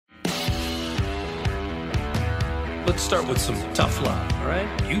let's start with some tough love, all right?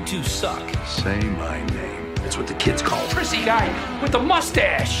 You two suck. Say my name. That's what the kids call it. Prissy guy with the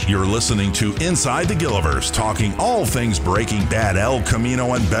mustache. You're listening to Inside the Gillivers, talking all things Breaking Bad, El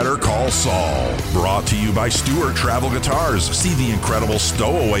Camino, and Better Call Saul. Brought to you by Stewart Travel Guitars. See the incredible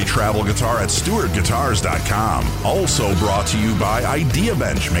stowaway travel guitar at stewartguitars.com. Also brought to you by Idea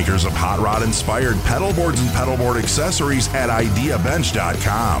Bench, makers of hot rod-inspired pedal boards and pedalboard accessories at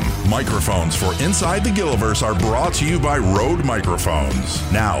ideabench.com. Microphones for Inside the Gillivers are brought to you by Rode Microphones.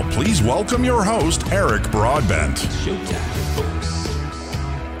 Now, please welcome your host, Eric Broadbent. Showtime, folks.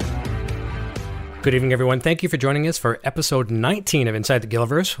 Good evening, everyone. Thank you for joining us for episode 19 of Inside the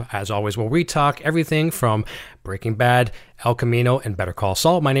Gillivers. As always, where we talk everything from Breaking Bad, El Camino, and Better Call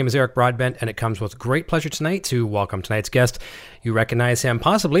Saul. My name is Eric Broadbent, and it comes with great pleasure tonight to welcome tonight's guest. You recognize him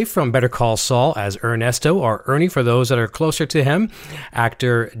possibly from Better Call Saul as Ernesto, or Ernie for those that are closer to him,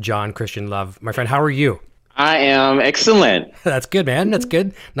 actor John Christian Love. My friend, how are you? I am excellent. That's good, man. That's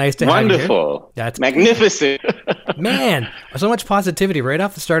good. Nice to have you here. Wonderful. That's magnificent. Man, so much positivity right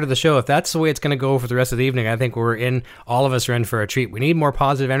off the start of the show. If that's the way it's going to go for the rest of the evening, I think all of us are in for a treat. We need more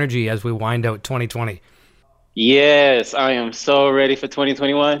positive energy as we wind out 2020. Yes, I am so ready for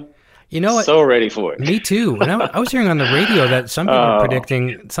 2021. You know what? So ready for it. Me too. And I was hearing on the radio that some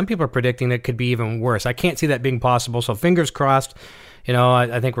people are predicting it could be even worse. I can't see that being possible. So fingers crossed. You know,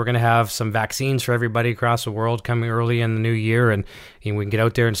 I think we're going to have some vaccines for everybody across the world coming early in the new year, and we can get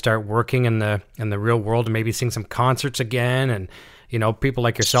out there and start working in the real world and maybe seeing some concerts again. And you know, people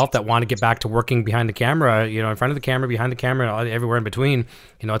like yourself that want to get back to working behind the camera, you know, in front of the camera, behind the camera, everywhere in between.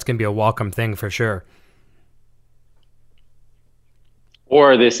 You know, it's going to be a welcome thing for sure.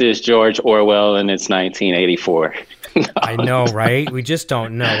 Or this is George Orwell and it's 1984. I know, right? We just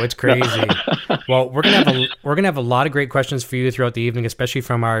don't know. It's crazy. Well, we're gonna have a lot of great questions for you throughout the evening, especially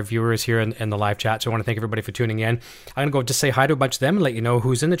from our viewers here in the live chat. So I want to thank everybody for tuning in. I'm gonna go just say hi to a bunch of them and let you know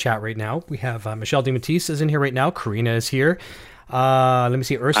who's in the chat right now. We have Michelle DeMatteis is in here right now. Karina is here. Let me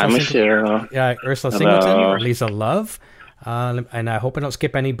see. Ursula. Hi, Michelle. Ursula Singleton. Lisa Love. And I hope I don't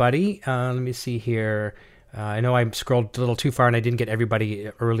skip anybody. Let me see here. I know I scrolled a little too far and I didn't get everybody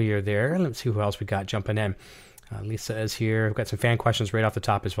earlier there. Let's see who else we got jumping in. Lisa is here. We've got some fan questions right off the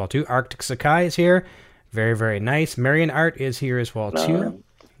top as well, too. Arctic Sakai is here. Very, very nice. Marion Art is here as well, too.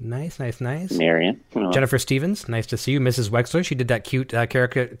 Nice. Marion. Jennifer Stevens, nice to see you. Mrs. Wexler, she did that cute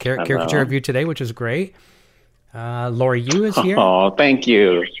caricature of you today, which is great. Lori Yu is here. Oh, thank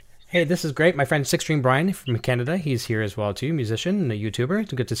you. Hey, this is great. My friend Sixstream Brian from Canada, he's here as well, too. Musician and a YouTuber.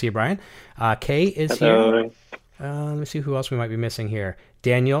 It's good to see you, Brian. Kay is here. Let me see who else we might be missing here.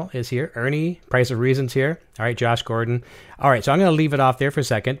 Daniel is here. Ernie, Price of Reason's here. All right, Josh Gordon. All right, so I'm going to leave it off there for a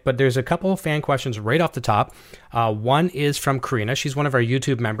second, but there's a couple of fan questions right off the top. One is from Karina. She's one of our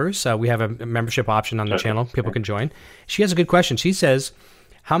YouTube members. We have a membership option on the channel. People can join. She has a good question. She says,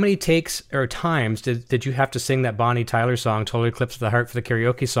 how many takes or times did you have to sing that Bonnie Tyler song, Total Eclipse of the Heart, for the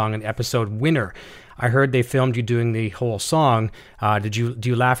karaoke song in episode Winner? I heard they filmed you doing the whole song. Do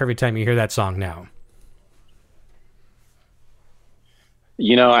you laugh every time you hear that song now?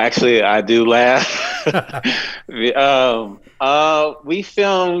 You know, actually, I do laugh. We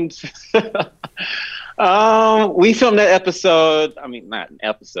filmed that episode. I mean, not an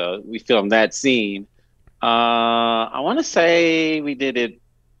episode. We filmed that scene. I want to say we did it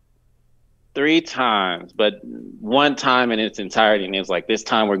 3 times, but one time in its entirety. And it was like, this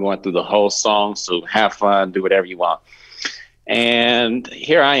time we're going through the whole song. So have fun, do whatever you want. And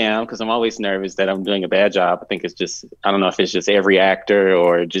here I am, because I'm always nervous that I'm doing a bad job. I think it's just, I don't know if it's just every actor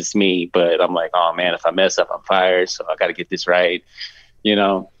or just me, but I'm like, oh man, if I mess up, I'm fired. So I got to get this right, you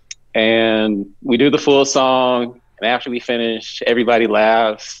know? And we do the full song. And after we finish, everybody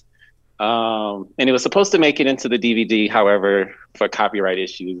laughs. And it was supposed to make it into the DVD. However, for copyright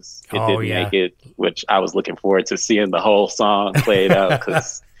issues, it didn't make it, which I was looking forward to seeing the whole song played out,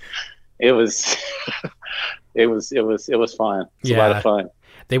 because it was, it was fun. It was a lot of fun.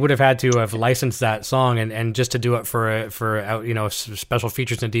 They would have had to have licensed that song, and just to do it for you know, special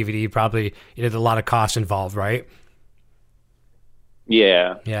features in DVD, probably it had a lot of costs involved, right?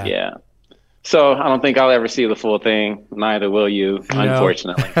 Yeah. So I don't think I'll ever see the full thing. Neither will you,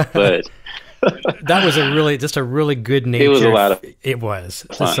 unfortunately. But that was just a really good nature. It was a lot of. It was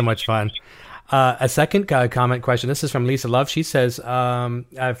just so much fun. A second comment question. This is from Lisa Love. She says,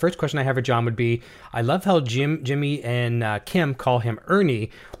 first question I have for John would be, I love how Jimmy and Kim call him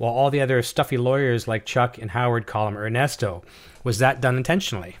Ernie, while all the other stuffy lawyers like Chuck and Howard call him Ernesto. Was that done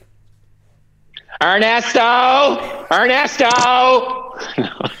intentionally? Ernesto!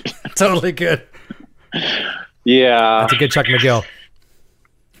 Totally good. Yeah. That's a good Chuck McGill.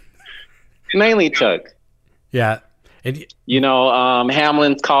 Mainly Chuck. Yeah. And,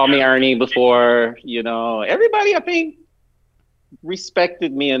 Hamlin's called me Ernie before. Everybody, I think,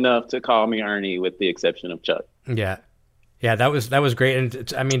 respected me enough to call me Ernie, with the exception of Chuck. Yeah, that was great. And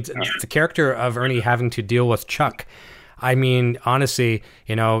the character of Ernie having to deal with Chuck. I mean, honestly,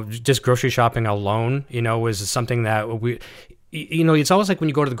 just grocery shopping alone, was something that we. It's always like when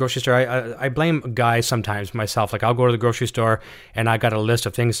you go to the grocery store, I blame guys sometimes myself. Like, I'll go to the grocery store and I got a list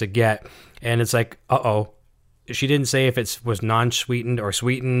of things to get, and it's like, uh-oh, she didn't say if it was non-sweetened or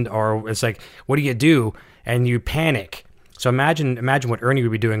sweetened, or it's like, what do you do? And you panic. So imagine what Ernie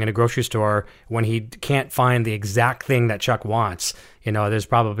would be doing in a grocery store when he can't find the exact thing that Chuck wants. There's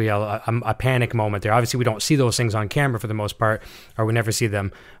probably a panic moment there. Obviously, we don't see those things on camera for the most part, or we never see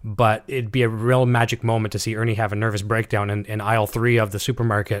them. But it'd be a real magic moment to see Ernie have a nervous breakdown in aisle 3 of the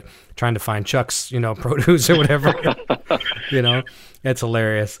supermarket, trying to find Chuck's, produce or whatever. It's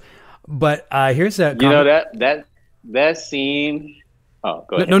hilarious. But here's a that scene. Oh,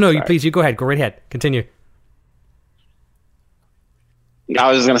 go ahead. No, please, you go ahead. Go right ahead. Continue. I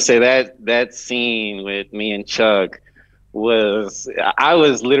was just gonna say that scene with me and Chuck I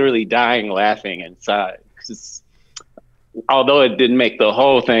was literally dying laughing inside. Although it didn't make the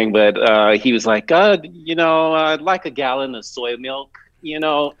whole thing, but he was like, I'd like a gallon of soy milk,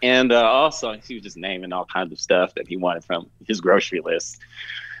 and also he was just naming all kinds of stuff that he wanted from his grocery list.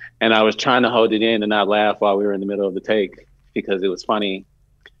 And I was trying to hold it in and not laugh while we were in the middle of the take, because it was funny.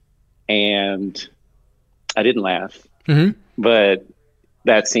 And I didn't laugh, but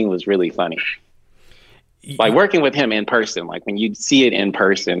that scene was really funny. Like, working with him in person, like when you see it in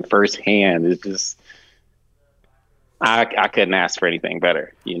person firsthand, it's just, I couldn't ask for anything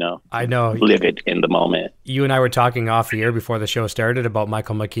better, I know. Live it in the moment. You and I were talking off the air before the show started about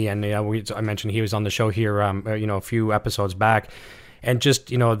Michael McKee, and I mentioned he was on the show here, a few episodes back. And just,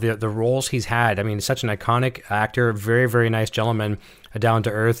 the roles he's had. I mean, such an iconic actor, very, very nice gentleman, down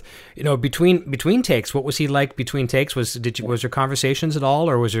to earth. Between takes, what was he like between takes? Was there conversations at all,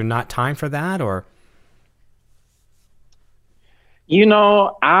 or was there not time for that, or? When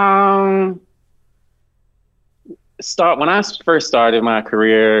I first started my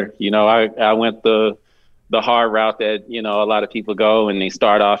career, I went the hard route that, a lot of people go, and they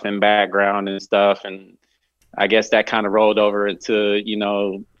start off in background and stuff. And I guess that kind of rolled over into,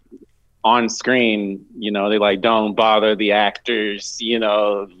 on screen, they like, don't bother the actors,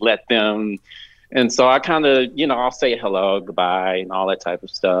 let them. And so I kind of, I'll say hello, goodbye, and all that type of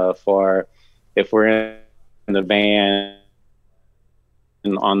stuff. Or if we're in the van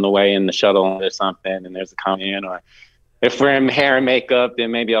and on the way in the shuttle or something, and there's a comment, or if we're in hair and makeup,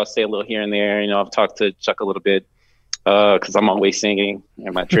 then maybe I'll say a little here and there. I've talked to Chuck a little bit, because I'm always singing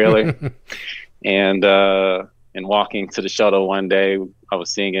in my trailer. And walking to the shuttle one day, I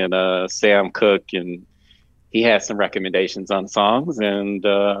was singing Sam Cooke, and he had some recommendations on songs, and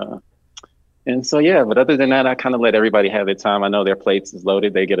so yeah. But other than that, I kind of let everybody have their time. I know their plates is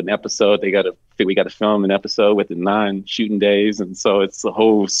loaded. They get an episode. We got to film an episode within 9 shooting days, and so it's a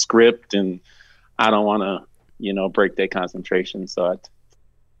whole script, and I don't want to, break their concentration. So I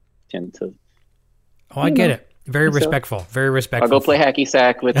tend to. Oh, I get it. Very respectful. Very respectful. I'll go play hacky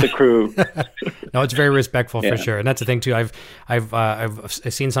sack with the crew. No, it's very respectful for sure, and that's the thing too. I've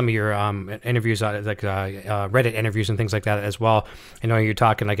seen some of your interviews, like Reddit interviews and things like that as well. You're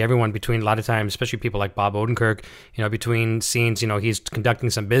talking like everyone between, a lot of times, especially people like Bob Odenkirk. Between scenes, he's conducting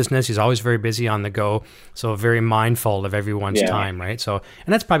some business. He's always very busy on the go, so very mindful of everyone's time, right? So,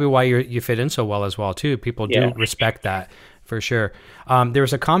 and that's probably why you fit in so well as well too. People do respect that. For sure. There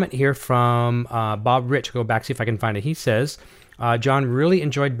was a comment here from Bob Rich. Go back, see if I can find it. He says, John really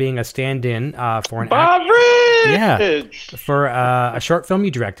enjoyed being a stand-in for an Bob Rich! For a short film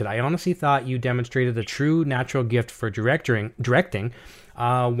you directed. I honestly thought you demonstrated a true natural gift for directing.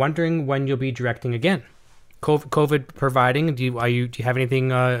 Wondering when you'll be directing again. COVID providing, do you have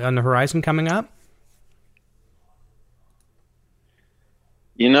anything on the horizon coming up?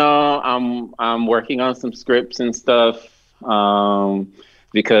 I'm working on some scripts and stuff.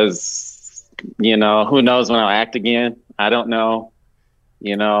 Because, who knows when I'll act again? I don't know,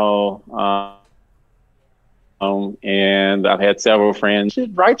 and I've had several friends, you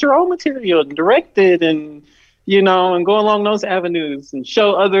should write your own material and direct it, and, and go along those avenues and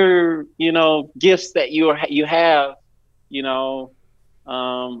show other, gifts that you have,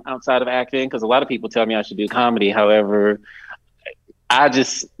 outside of acting. Because a lot of people tell me I should do comedy. However, I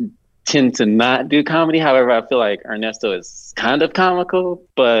just tend to not do comedy. However, I feel like Ernesto is kind of comical,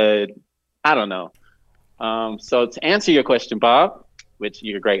 but I don't know. So to answer your question, Bob, which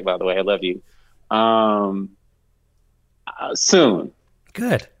you're great, by the way, I love you. Soon.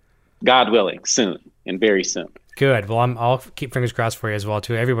 Good. God willing, soon, and very soon. Good. Well, I'll keep fingers crossed for you as well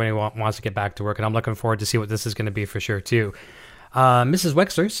too. Everybody wants to get back to work, and I'm looking forward to see what this is going to be for sure too. Mrs.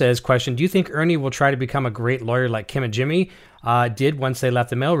 Wexler says, question, do you think Ernie will try to become a great lawyer like Kim and Jimmy did once they left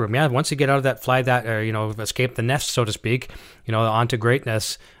the mailroom? Yeah, once you get out of that, escape the nest, so to speak, onto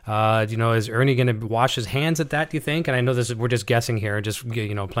greatness, is Ernie going to wash his hands at that, do you think? And I know we're just guessing here, just,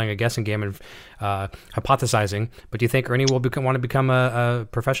 playing a guessing game and hypothesizing, but do you think Ernie will want to become a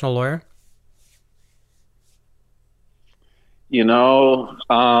professional lawyer?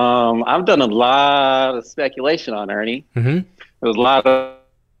 I've done a lot of speculation on Ernie. Mm-hmm. There's a lot of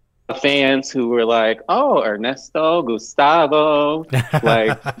fans who were like, "Oh, Ernesto, Gustavo,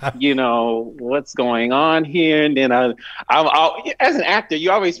 what's going on here?" And then I, as an actor,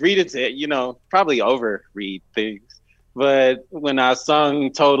 you always read it, probably overread things. But when I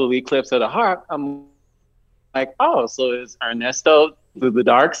sung "Total Eclipse of the Heart," I'm like, "Oh, so is Ernesto the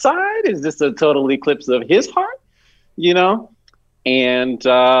dark side? Is this a total eclipse of his heart?" And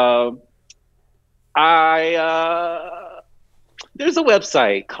there's a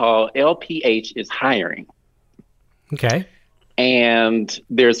website called LPH is Hiring. Okay. And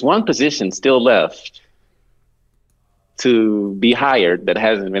there's one position still left to be hired that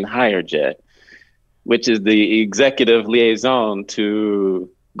hasn't been hired yet, which is the executive liaison to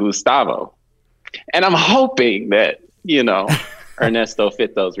Gustavo. And I'm hoping that, Ernesto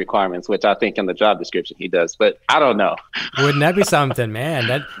fit those requirements, which I think in the job description he does, but I don't know. Wouldn't that be something,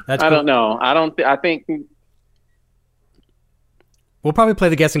 man? That's I don't know. I think we'll probably play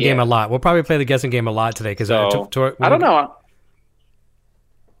the guessing game a lot. We'll probably play the guessing game a lot today because I don't know.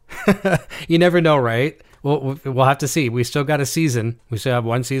 You never know, right? We'll have to see. We still got a season. We still have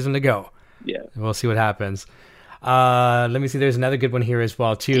one season to go. Yeah, we'll see what happens. Let me see. There's another good one here as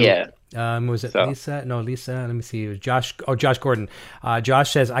well too. Yeah. Was it Lisa? No, Lisa. Let me see. It was Josh. Oh, Josh Gordon.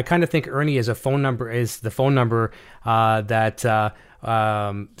 Josh says, I kind of think Ernie is the phone number that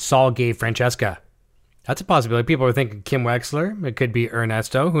Saul gave Francesca. That's a possibility. People are thinking Kim Wexler. It could be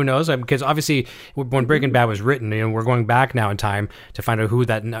Ernesto. Who knows? Because obviously, when Breaking Bad was written, we're going back now in time to find out who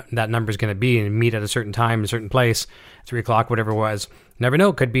that number is going to be and meet at a certain time, a certain place, 3:00, whatever it was. Never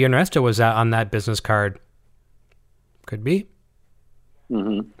know. Could be Ernesto was on that business card. Could be.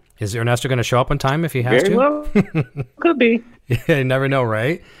 Mm-hmm. Is Ernesto going to show up on time if he has to? Well. Could be. You never know,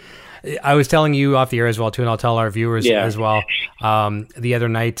 right? I was telling you off the air as well, too, and I'll tell our viewers as well. The other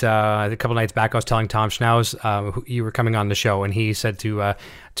night, a couple nights back, I was telling Tom Schnauz you were coming on the show, and he said to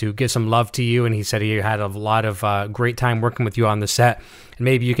give some love to you, and he said he had a lot of great time working with you on the set. And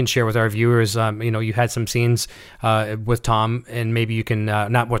maybe you can share with our viewers, you had some scenes with Tom, and maybe you can,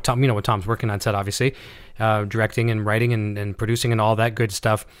 not what Tom, what Tom's working on set, obviously, directing and writing and producing and all that good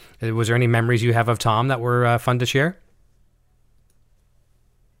stuff. Was there any memories you have of Tom that were fun to share?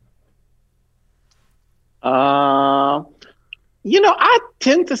 I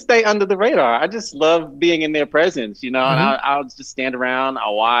tend to stay under the radar. I just love being in their presence, and I'll just stand around.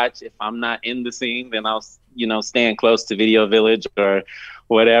 I'll watch. If I'm not in the scene, then I'll, stand close to Video Village or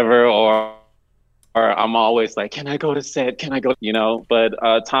whatever, or I'm always like, can I go to set? Can I go? But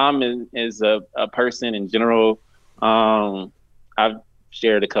Tom is a person in general. I've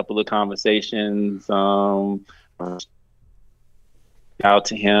shared a couple of conversations out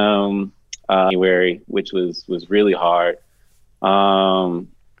to him January, which was really hard. And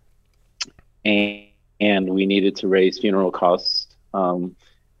we needed to raise funeral costs.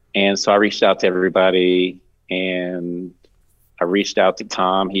 And so I reached out to everybody, and I reached out to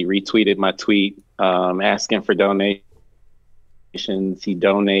Tom. He retweeted my tweet asking for donations. He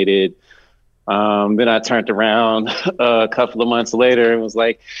donated. Then I turned around a couple of months later and was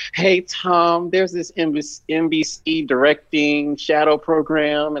like, hey, Tom, there's this NBC directing shadow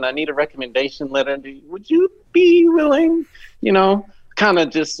program, and I need a recommendation letter. Would you be willing? Kind of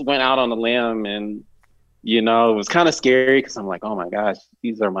just went out on a limb, and, it was kind of scary because I'm like, oh, my gosh,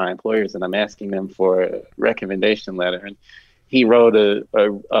 these are my employers, and I'm asking them for a recommendation letter. And he wrote a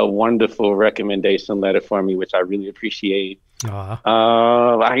wonderful recommendation letter for me, which I really appreciate. I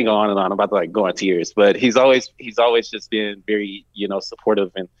can go on and on. I'm about to go in tears, but he's always just been very,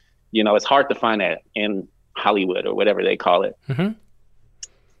 supportive, and, it's hard to find that in Hollywood or whatever they call it. Mm-hmm.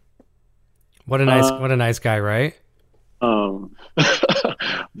 What a nice guy, right?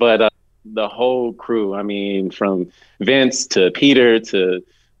 But the whole crew, from Vince to Peter to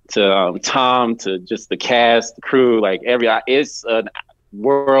Tom to just the cast, the crew, it's a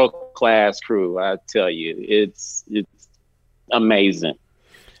world-class crew. I tell you, it's amazing.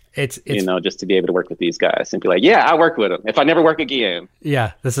 It's just to be able to work with these guys and be like, yeah, I work with them. If I never work again,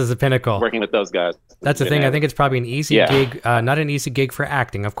 yeah, this is the pinnacle. Working with those guys. That's the thing. I think it's probably an easy gig, not an easy gig for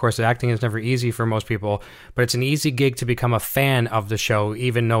acting. Of course, acting is never easy for most people, but it's an easy gig to become a fan of the show,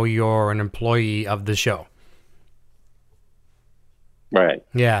 even though you're an employee of the show. Right.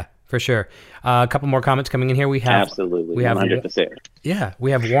 Yeah, for sure. A couple more comments coming in here. We have 100%. Yeah, we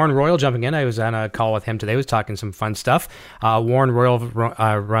have Warren Royal jumping in. I was on a call with him today. He was talking some fun stuff. Warren Royal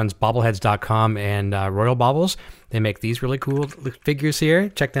runs bobbleheads.com and Royal Baubles. They make these really cool figures here.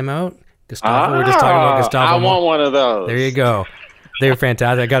 Check them out. Gustavo, we're just talking about Gustavo. I want one of those. There you go. They're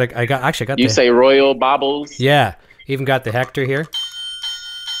fantastic. I got. You say Royal Baubles? Yeah. Even got the Hector here.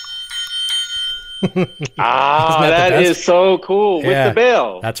 that is so cool with the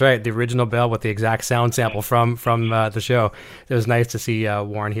bell. That's right, the original bell with the exact sound sample from the show. It was nice to see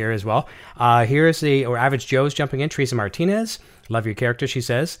Warren here as well. Here's Average Joe's jumping in. Teresa Martinez, love your character, she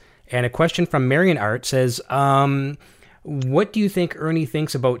says. And a question from Marion Art says, what do you think Ernie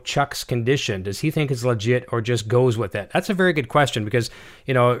thinks about Chuck's condition? Does he think it's legit or just goes with it? That's a very good question because,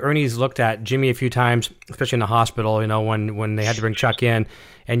 Ernie's looked at Jimmy a few times, especially in the hospital, when they had to bring Chuck in,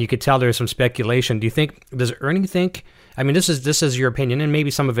 and you could tell there's some speculation. Does Ernie think, I mean, this is your opinion, and maybe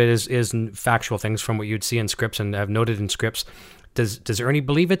some of it is factual things from what you'd see in scripts and have noted in scripts. Does Ernie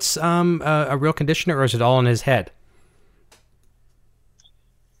believe it's a real condition, or is it all in his head?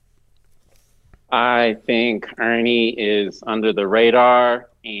 I think Ernie is under the radar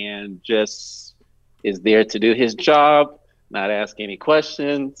and just is there to do his job, not ask any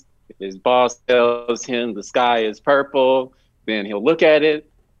questions. If his boss tells him the sky is purple, then he'll look at it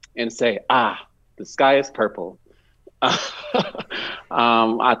and say, the sky is purple.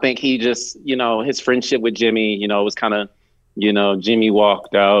 I think he just, his friendship with Jimmy, was kind of, Jimmy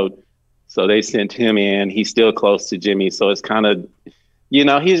walked out, so they sent him in. He's still close to Jimmy, so it's kind of,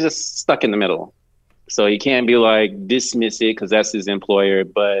 he's just stuck in the middle. So he can't be like, dismiss it because that's his employer.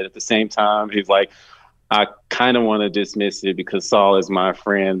 But at the same time, he's like, I kind of want to dismiss it because Saul is my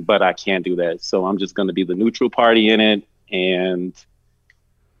friend, but I can't do that. So I'm just going to be the neutral party in it. And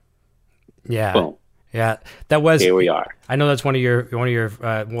boom. Yeah, that was. Here we are. I know that's one of your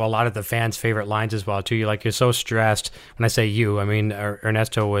a lot of the fans' favorite lines as well too. You're so stressed. When I say you, I mean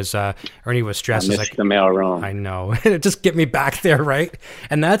Ernesto was. Ernie was stressed. I missed the mailroom. I know. Just get me back there, right?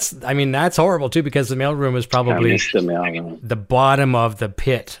 And that's horrible too because the mailroom is probably the bottom of the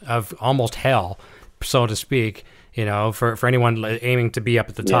pit of almost hell, so to speak. For anyone aiming to be up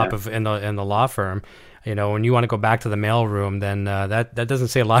at the top of in the law firm. When you want to go back to the mailroom, then that doesn't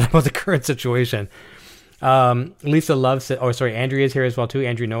say a lot about the current situation. Lisa Love said, Andrea is here as well too.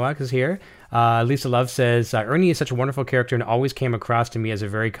 Andrea Nowak is here. Lisa Love says, Ernie is such a wonderful character and always came across to me as a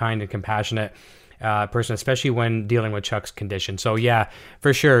very kind and compassionate person, especially when dealing with Chuck's condition. So yeah,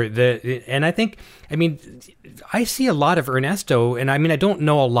 for sure. And I think, I see a lot of Ernesto, and I don't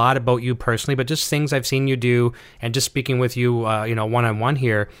know a lot about you personally, but just things I've seen you do and just speaking with you, one-on-one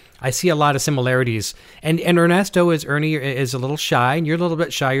here, I see a lot of similarities. And Ernesto Ernie is a little shy, and you're a little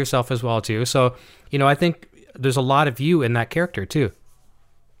bit shy yourself as well too. So, I think there's a lot of you in that character too. Do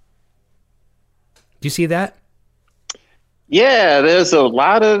you see that? Yeah, there's a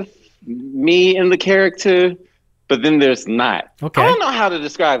lot of me in the character, but then there's not. Okay. I don't know how to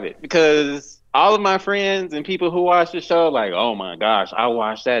describe it because all of my friends and people who watch the show, like, oh my gosh, I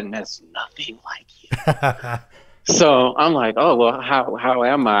watched that and that's nothing like you. So I'm like, oh, well, how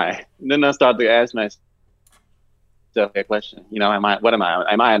am I? And then I start to ask myself that question. Am I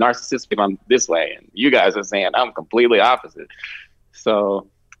a narcissist if I'm this way? And you guys are saying I'm completely opposite. So,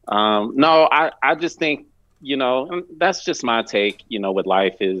 no, I just think, that's just my take, with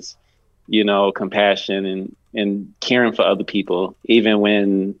life is, compassion and caring for other people, even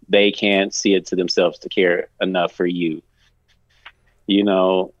when they can't see it to themselves to care enough for you,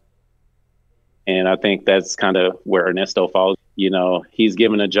 and I think that's kind of where Ernesto falls. He's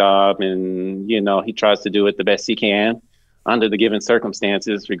given a job and, he tries to do it the best he can under the given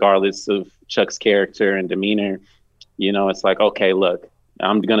circumstances, regardless of Chuck's character and demeanor. It's like, okay, look,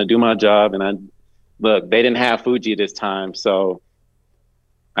 I'm going to do my job. And they didn't have Fuji this time, so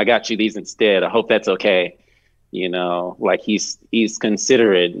I got you these instead. I hope that's okay. Like he's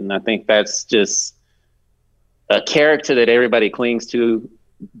considerate. And I think that's just a character that everybody clings to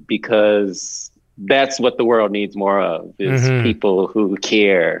because that's what the world needs more of is people who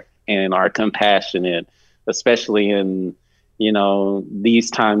care and are compassionate, especially in,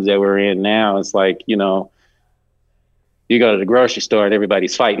 these times that we're in now. It's like, you go to the grocery store and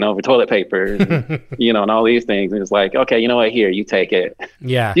everybody's fighting over toilet paper, and, and all these things. And it's like, okay, you know what? Here, you take it.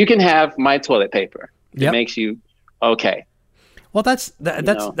 Yeah. You can have my toilet paper. It makes you okay. Well, that's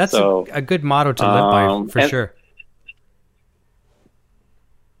So, a good motto to live by for sure.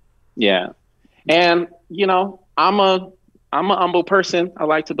 Yeah. And, I'm a humble person. I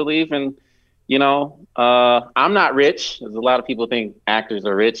like to believe, and, I'm not rich. There's a lot of people think actors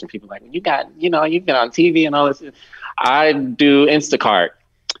are rich, and people are like, you've been on TV and all this. I do Instacart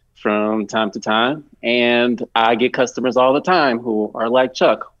from time to time, and I get customers all the time who are like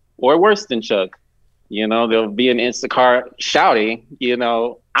Chuck or worse than Chuck. They'll be in Instacart shouting,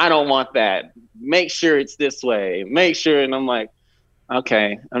 I don't want that. Make sure it's this way. Make sure. And I'm like,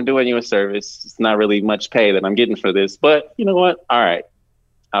 okay, I'm doing you a service. It's not really much pay that I'm getting for this, but you know what? All right,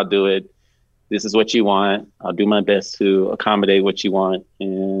 I'll do it. This is what you want. I'll do my best to accommodate what you want,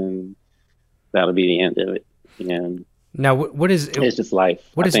 and that'll be the end of it. And now, what is it's just life.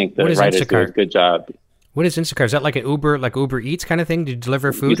 I think the writers do a good job. What is Instacart? Is that like an Uber, like Uber Eats kind of thing? Do you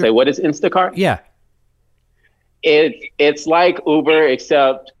deliver food? You say, what is Instacart? Yeah. It's like Uber,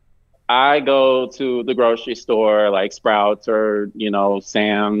 except I go to the grocery store like Sprouts or,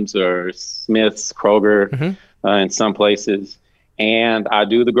 Sam's or Smith's, Kroger, in some places. And I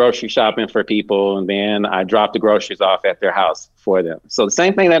do the grocery shopping for people, and then I drop the groceries off at their house for them. So the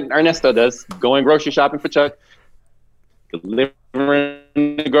same thing that Ernesto does, going grocery shopping for Chuck, delivering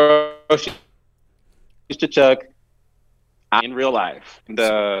the groceries to Chuck in real life. And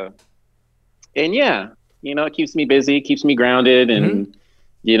yeah, it keeps me busy, keeps me grounded, and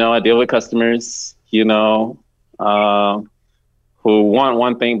I deal with customers, who want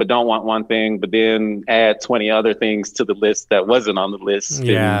one thing but don't want one thing, but then add 20 other things to the list that wasn't on the list.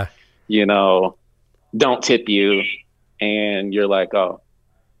 Yeah. And, don't tip you, and you're like, oh,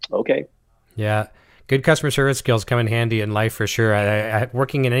 okay. Yeah. Good customer service skills come in handy in life for sure.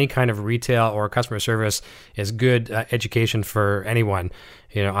 Working in any kind of retail or customer service is good education for anyone.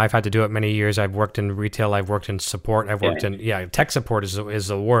 I've had to do it many years. I've worked in retail. I've worked in support. I've worked in tech support is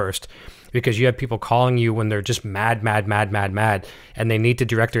the worst, because you have people calling you when they're just mad, and they need to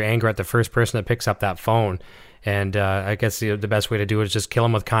direct their anger at the first person that picks up that phone. And I guess the best way to do it is just kill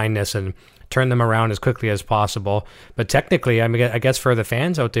them with kindness and turn them around as quickly as possible. But technically, I guess for the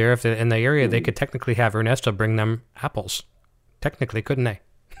fans out there, if they're in the area, they could technically have Ernesto bring them apples. Technically, couldn't they?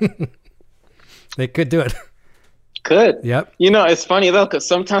 They could do it. Could. Yep. It's funny though, because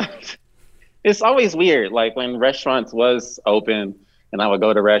sometimes it's always weird. Like when restaurants was open, and I would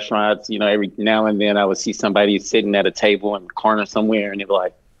go to restaurants, every now and then I would see somebody sitting at a table in the corner somewhere, and they'd be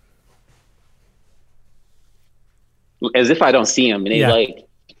like, as if I don't see them, and they like,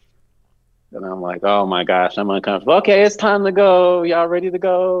 and I'm like, oh my gosh, I'm uncomfortable. Okay, it's time to go. Y'all ready to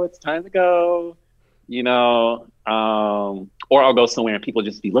go? It's time to go. Or I'll go somewhere and people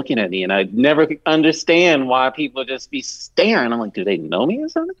just be looking at me, and I never understand why people just be staring. I'm like, do they know me or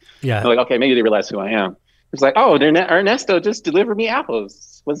something? Yeah. They're like, okay, maybe they realize who I am. It's like, oh, Ernesto just delivered me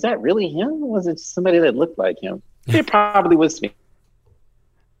apples. Was that really him? Or was it somebody that looked like him? It probably was me.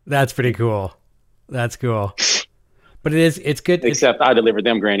 That's pretty cool. That's cool. But it's good. Except I delivered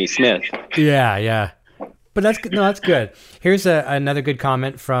them Granny Smith. Yeah. But that's good. No, that's good. Here's another good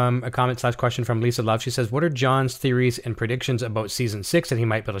comment / question from Lisa Love. She says, what are John's theories and predictions about season 6 that he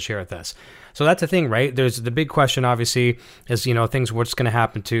might be able to share with us? So that's the thing, right? There's the big question, obviously, is, what's going to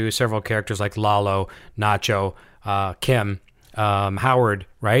happen to several characters like Lalo, Nacho, Kim, Howard,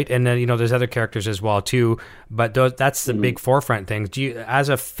 right? And then, there's other characters as well, too. But that's the big forefront things. Do you, as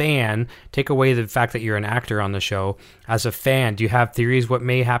a fan, take away the fact that you're an actor on the show, as a fan, do you have theories what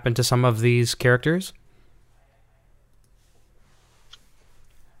may happen to some of these characters?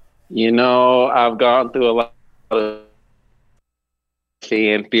 I've gone through a lot of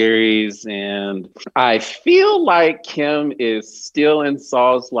fan theories, and I feel like Kim is still in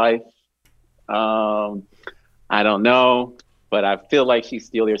Saul's life. I don't know, but I feel like she's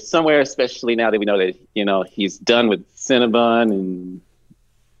still there somewhere, especially now that we know that, he's done with Cinnabon and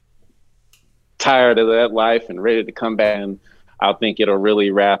tired of that life and ready to come back. And I think it'll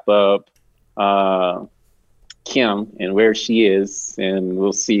really wrap up Kim and where she is, and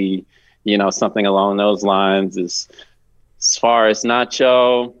we'll see, something along those lines. As far as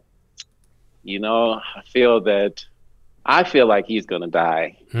Nacho, I feel like he's gonna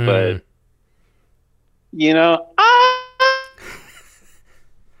die, but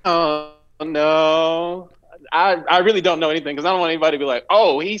oh no, I really don't know anything, because I don't want anybody to be like,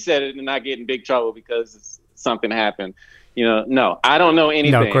 oh, he said it and not get in big trouble because something happened. No, I don't know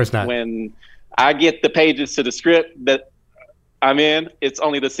anything. No, of course not. When I get the pages to the script that I'm in, it's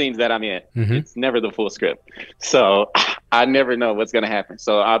only the scenes that I'm in. Mm-hmm. It's never the full script. So I never know what's going to happen.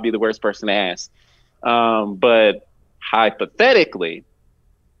 So I'll be the worst person to ask. But hypothetically,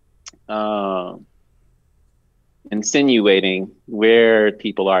 insinuating where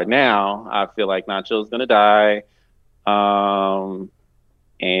people are now, I feel like Nacho's gonna die, and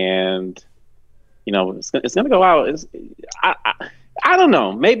it's gonna go out. I don't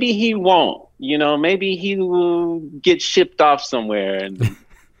know. Maybe he won't. Maybe he will get shipped off somewhere, and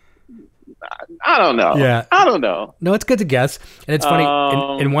I don't know. Yeah, I don't know. No, it's good to guess, and it's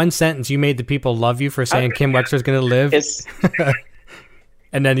funny. In one sentence, you made the people love you for saying Kim Wexler's going to live,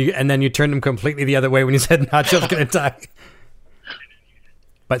 and then you turned them completely the other way when you said Nacho's going to die.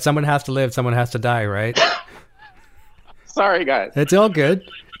 But someone has to live, someone has to die, right? Sorry, guys. It's all good.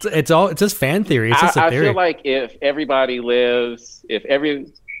 It's just fan theory. It's just a theory. I feel like if everybody lives, I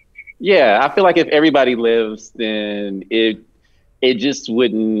feel like if everybody lives, then it just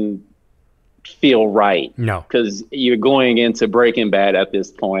wouldn't feel right. No, because you're going into Breaking Bad at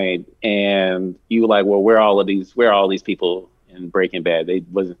this point, and you like, well, where are all these people in Breaking Bad?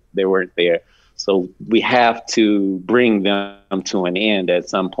 They weren't there. So we have to bring them to an end at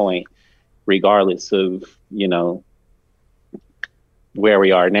some point, regardless of where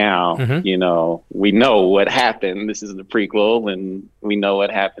we are now. Mm-hmm. We know what happened. This is the prequel, and we know what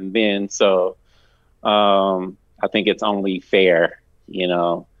happened then. So I think it's only fair.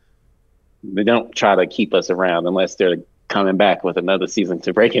 They don't try to keep us around unless they're coming back with another season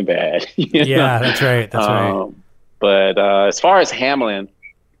to Breaking Bad. Yeah, that's right. That's right. But as far as Hamlin,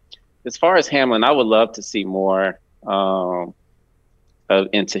 I would love to see more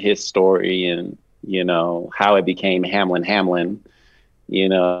into his story and how it became Hamlin.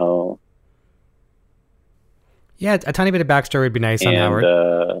 Yeah, a tiny bit of backstory would be nice on Howard.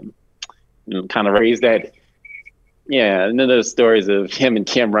 Kind of raise that. Yeah, and then there's stories of him and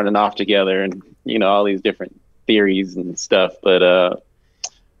Kim running off together, and all these different theories and stuff. But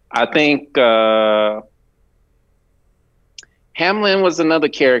I think Hamlin was another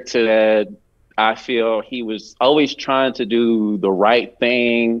character that I feel he was always trying to do the right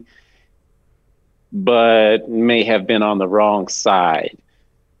thing, but may have been on the wrong side,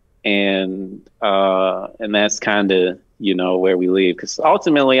 and that's kind of where we leave, because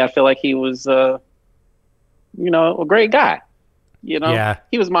ultimately I feel like he was a great guy. Yeah.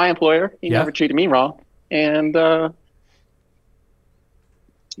 He was my employer. He never treated me wrong. And, and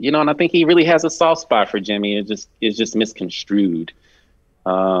I think he really has a soft spot for Jimmy. It's just misconstrued.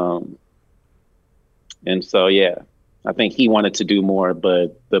 And so, I think he wanted to do more,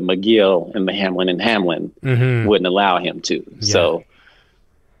 but the McGill and the Hamlin mm-hmm. wouldn't allow him to. Yeah. So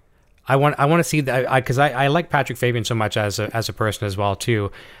I want to see that, because I like Patrick Fabian so much as a person as well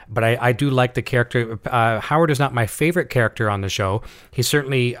too, but I do like the character. Howard is not my favorite character on the show. He's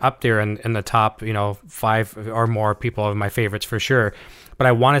certainly up there in the top 5 or more people of my favorites for sure. But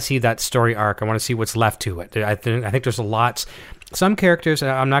I want to see that story arc. I want to see what's left to it. I think there's lots. Some characters,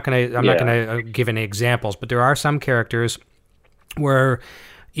 I'm not gonna give any examples, but there are some characters where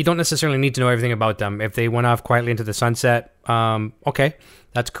you don't necessarily need to know everything about them. If they went off quietly into the sunset, okay,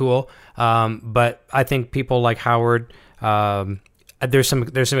 that's cool. But I think people like Howard, there's some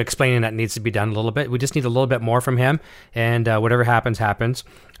explaining that needs to be done a little bit. We just need a little bit more from him, and whatever happens.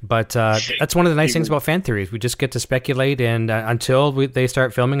 But that's one of the nice things about fan theories. We just get to speculate, and until they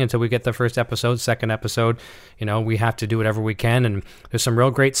start filming, until we get the first episode, second episode, we have to do whatever we can. And there's some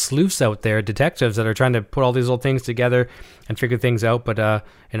real great sleuths out there, detectives that are trying to put all these little things together and figure things out. But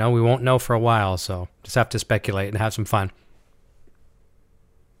we won't know for a while, so just have to speculate and have some fun.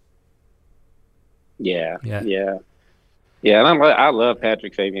 Yeah. And I love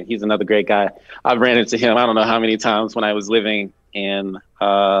Patrick Fabian. He's another great guy. I've ran into him I don't know how many times when I was living in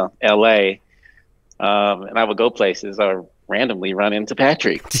LA, and I would go places or randomly run into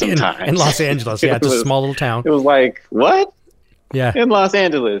Patrick sometimes. In Los Angeles, yeah, it's a small little town. It was like, what? Yeah. In Los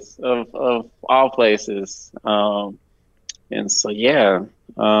Angeles, of all places. And so,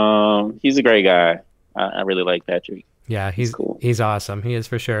 he's a great guy. I really like Patrick. Yeah, he's cool. He's awesome. He is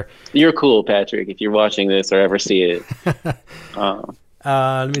for sure. You're cool, Patrick, if you're watching this or ever see it.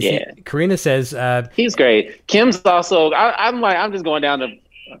 Let me see. Karina says he's great. Kim's also. I'm just going down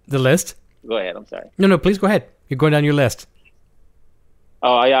the list. Go ahead. I'm sorry. No, please go ahead. You're going down your list.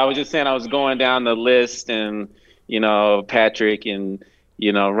 Oh yeah, I was just saying I was going down the list, and Patrick, and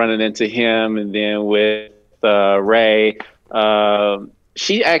running into him, and then with Ray.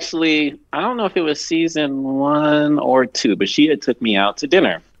 She actually, I don't know if it was season 1 or 2, but she had took me out to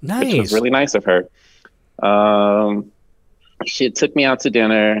dinner. Nice. Which was really nice of her. She had took me out to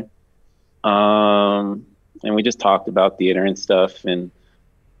dinner, and we just talked about theater and stuff. And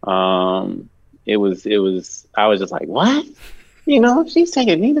it was, I was just like, what? She's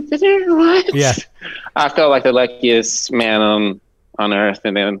taking me to dinner? What? Yeah. I felt like the luckiest man on earth.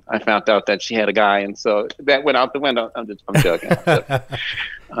 And then I found out that she had a guy, and so that went out the window. I'm joking.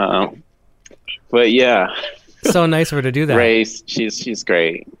 But yeah. So nice of her to do that. Race, she's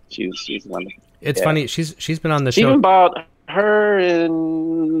great. She's wonderful. It's funny. She's been on the show. Even about her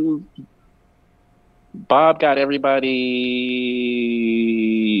and Bob got everybody.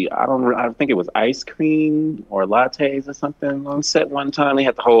 I think it was ice cream or lattes or something on set one time. They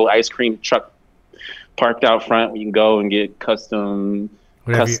had the whole ice cream truck parked out front where you can go and get custom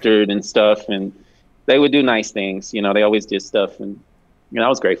custard and stuff, and they would do nice things. You know, they always did stuff, and I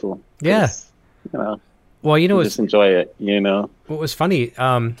was grateful. Yeah. Well, just enjoy it, What was funny,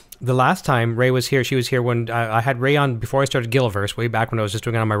 the last time Ray was here, she was here when I had Ray on before I started Gilliverse, way back when I was just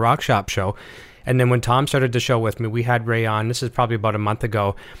doing it on my Rock Shop show. And then when Tom started the show with me, we had Ray on. This is probably about a month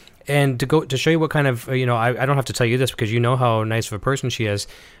ago. And to show you what kind of, I don't have to tell you this because you know how nice of a person she is.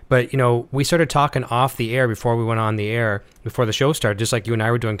 But, we started talking off the air before we went on the air, before the show started, just like you and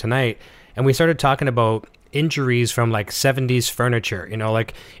I were doing tonight. And we started talking about injuries from like 70s furniture,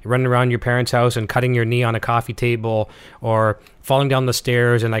 like running around your parents' house and cutting your knee on a coffee table or falling down the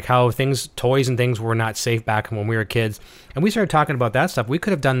stairs, and like how toys and things were not safe back when we were kids. And we started talking about that stuff. We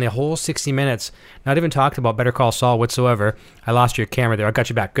could have done the whole 60 minutes, not even talked about Better Call Saul whatsoever. I lost your camera there. I got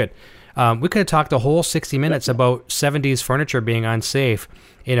you back. Good. We could have talked the whole 60 minutes about 70s furniture being unsafe,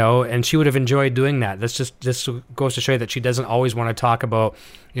 and she would have enjoyed doing that. This just goes to show you that she doesn't always want to talk about,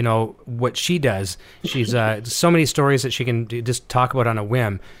 what she does. She's so many stories that she can just talk about on a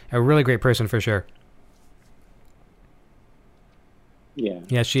whim. A really great person for sure.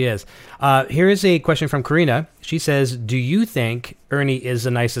 Yeah, she is. Here is a question from Karina. She says, do you think Ernie is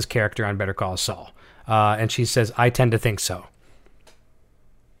the nicest character on Better Call Saul? And she says, I tend to think so.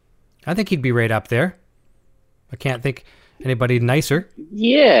 I think he'd be right up there. I can't think anybody nicer.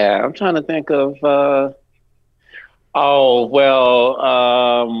 Yeah, I'm trying to think of.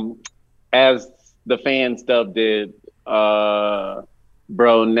 As the fans dubbed it, Bronesto,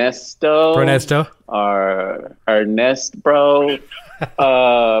 or Ernest, bro.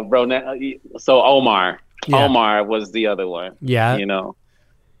 So Omar. Yeah. Omar was the other one. Yeah,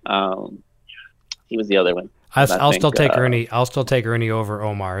 he was the other one. I'll still take Ernie. I'll still take Ernie over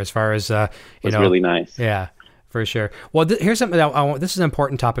Omar as far as It's really nice. Yeah, for sure. Well, here's something that this is an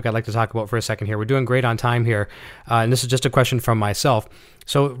important topic I'd like to talk about for a second here. We're doing great on time here, and this is just a question from myself.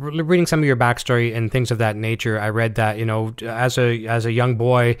 So, reading some of your backstory and things of that nature, I read that as a young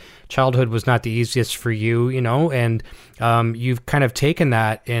boy, childhood was not the easiest for you, and you've kind of taken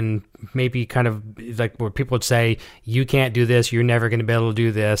that and maybe kind of like where people would say, you can't do this, you're never going to be able to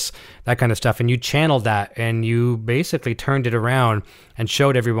do this, that kind of stuff. And you channeled that and you basically turned it around and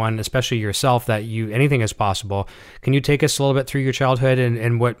showed everyone, especially yourself, that anything is possible. Can you take us a little bit through your childhood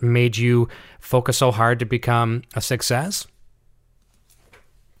and what made you focus so hard to become a success?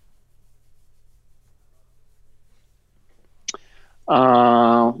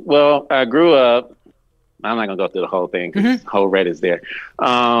 Well, I grew up, I'm not going to go through the whole thing because the whole Reddit is there.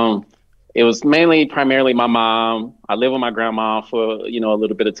 It was primarily my mom. I lived with my grandma for, a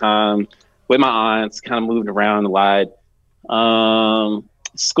little bit of time with my aunts, kind of moved around a lot.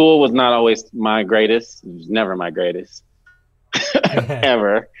 School was not always my greatest. It was never my greatest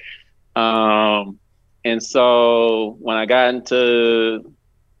ever. And so when I got into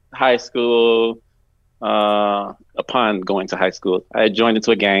high school, upon going to high school, I joined into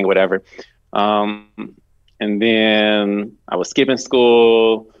a gang, whatever. And then I was skipping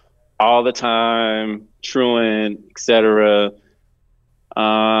school all the time, truant, etc.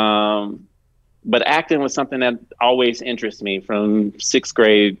 But acting was something that always interested me from 6th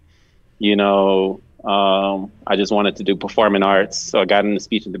grade. I just wanted to do performing arts. So I got into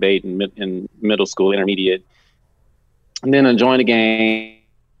speech and debate in middle school, intermediate. And then I joined a gang,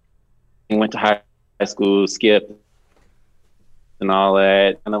 went to high school, skipped and all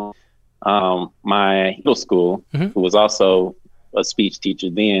that. And my middle school, who was also a speech teacher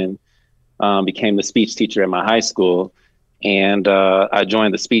then, became the speech teacher at my high school. And I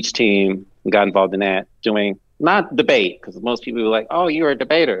joined the speech team and got involved in that, doing not debate, because most people were like, oh, you're a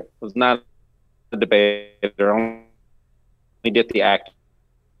debater. It was not a debater. Only did the acting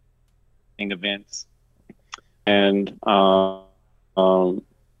events. And I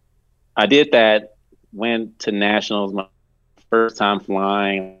did that, went to nationals, my first time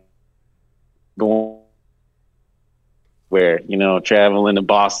flying, going where, traveling to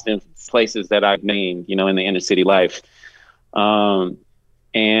Boston, places that I've named, in the inner city life.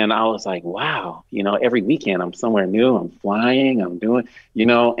 And I was like, wow, every weekend I'm somewhere new, I'm flying, I'm doing,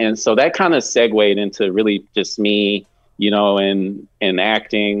 and so that kind of segued into really just me, in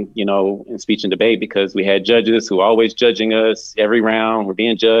acting, in speech and debate, because we had judges who were always judging us every round. We're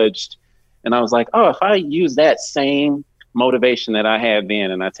being judged. And I was like, oh, if I use that same motivation that I had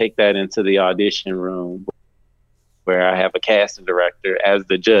then, and I take that into the audition room where I have a casting director as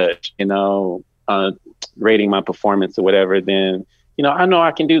the judge, rating my performance or whatever, then, I know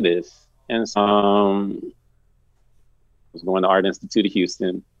I can do this. And so I was going to Art Institute of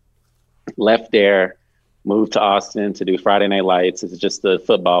Houston, left there, moved to Austin to do Friday Night Lights as just a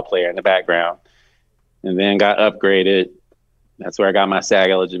football player in the background, and then got upgraded. That's where I got my SAG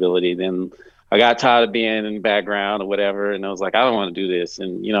eligibility. Then I got tired of being in the background or whatever, and I was like, I don't want to do this.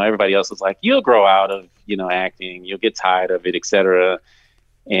 And, everybody else was like, you'll grow out of, acting, you'll get tired of it, etc.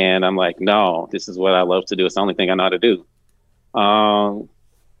 And I'm like, no, this is what I love to do. It's the only thing I know how to do.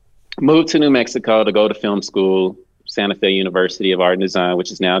 Moved to New Mexico to go to film school, Santa Fe University of Art and Design,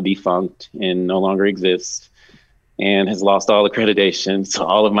 which is now defunct and no longer exists and has lost all accreditation. So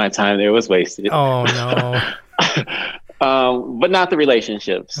all of my time there was wasted. Oh, no. But not the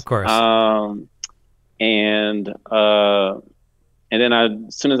relationships. Of course. And then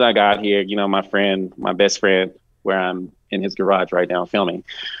as soon as I got here, my best friend, where I'm in his garage right now filming,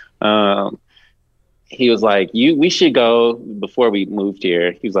 he was like, we should go, before we moved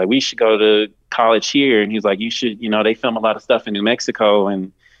here, he was like, we should go to college here. And he's like, you should, they film a lot of stuff in New Mexico,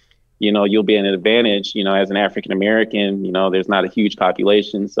 and, you'll be at an advantage, as an African-American, there's not a huge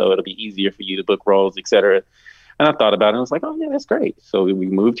population, so it'll be easier for you to book roles, et cetera. And I thought about it, and I was like, oh yeah, that's great. So we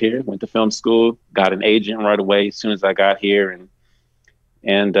moved here, went to film school, got an agent right away as soon as I got here,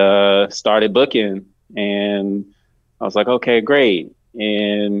 and started booking. And I was like, okay, great.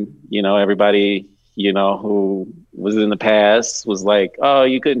 And, everybody, who was in the past was like, oh,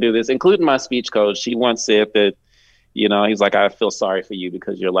 you couldn't do this, including my speech coach. She once said that, he's like, I feel sorry for you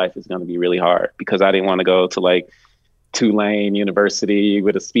because your life is going to be really hard, because I didn't want to go to like Tulane University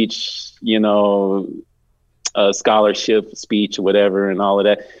with a speech, a scholarship speech or whatever and all of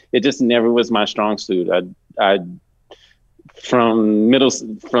that. It just never was my strong suit. I from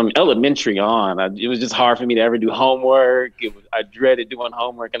elementary on, it was just hard for me to ever do homework. I dreaded doing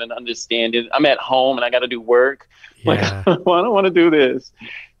homework and I didn't understand it. I'm at home and I got to do work. Yeah. Like, well, I don't want to do this,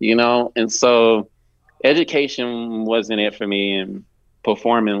 And so education wasn't it for me, and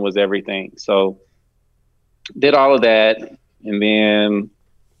performing was everything. So did all of that, and then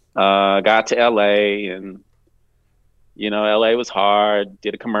got to LA, and LA was hard.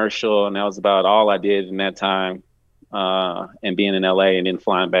 Did a commercial, and that was about all I did in that time. And being in LA, and then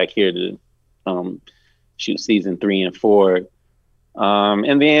flying back here to shoot season 3 and 4.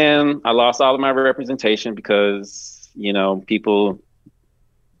 And then I lost all of my representation because, people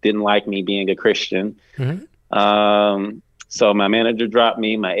didn't like me being a Christian. Mm-hmm. So my manager dropped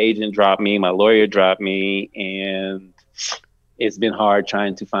me, my agent dropped me, my lawyer dropped me, and it's been hard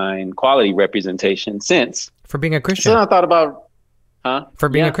trying to find quality representation since. For being a Christian? So I thought about, For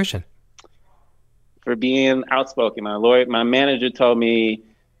being a Christian? For being outspoken. My manager told me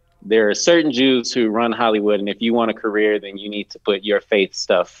there are certain Jews who run Hollywood, and if you want a career, then you need to put your faith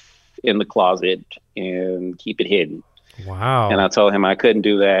stuff in the closet and keep it hidden. Wow. And I told him I couldn't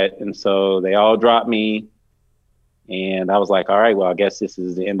do that. And so they all dropped me. And I was like, all right, well, I guess this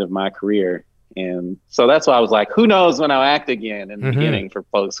is the end of my career. And so that's why I was like, who knows when I'll act again in the beginning, for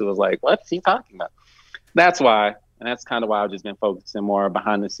folks who was like, what's he talking about? That's why. And that's kind of why I've just been focusing more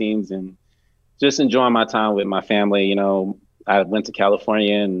behind the scenes and just enjoying my time with my family. I went to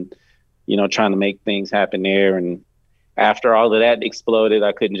California and, trying to make things happen there. And after all of that exploded,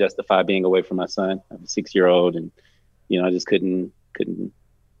 I couldn't justify being away from my son. I'm a 6-year-old, and, I just couldn't do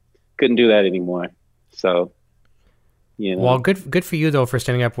that anymore. So, Well, good for you though for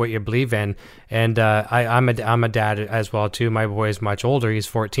standing up for what you believe in. And I'm a dad as well too. My boy is much older; he's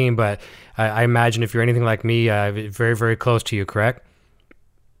 14. But I imagine if you're anything like me, very, very close to you, correct?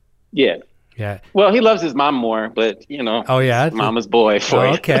 Yeah. Yeah. Well, he loves his mom more, but Oh yeah, mama's boy.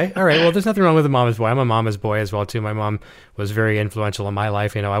 Okay. All right. Well, there's nothing wrong with a mama's boy. I'm a mama's boy as well too. My mom was very influential in my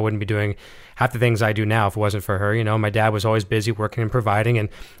life. I wouldn't be doing half the things I do now if it wasn't for her. My dad was always busy working and providing, and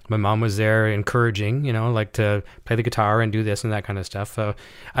my mom was there encouraging, like to play the guitar and do this and that kind of stuff. So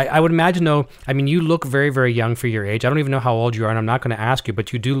I would imagine though, you look very, very young for your age. I don't even know how old you are, and I'm not going to ask you,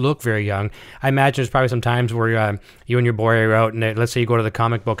 but you do look very young. I imagine there's probably some times where you and your boy are out, and let's say you go to the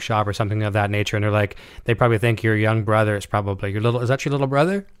comic book shop or something of that nature, and they probably think your young brother is probably is that your little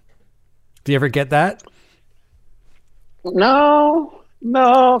brother? Do you ever get that? No,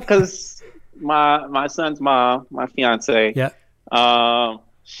 because my son's mom, my fiance,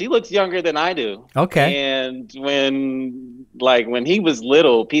 she looks younger than I do. Okay. And when he was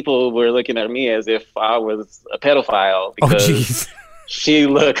little, people were looking at me as if I was a pedophile because she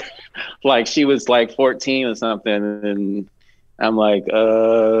looked like she was like 14 or something. And I'm like,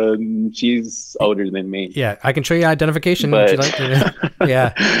 she's older than me. Yeah, I can show you identification. But,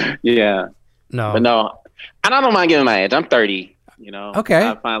 yeah. Yeah. No. But no, and I don't mind giving my age. I'm 30. Okay.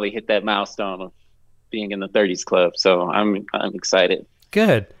 I finally hit that milestone of being in the 30s club. So I'm excited.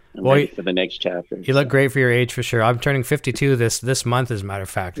 Good. I'm ready for the next chapter. You look great for your age, for sure. I'm turning 52 this month, as a matter of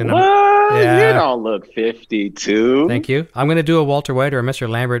fact. And You don't look 52. Thank you. I'm going to do a Walter White or a Mr.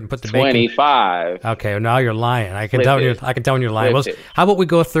 Lambert and put the 25. bacon. Okay, well, now you're lying. I can tell when you're lying. How about we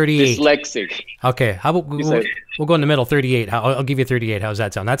go 38? Dyslexic. Okay, how about we'll go in the middle, 38. I'll give you 38. How's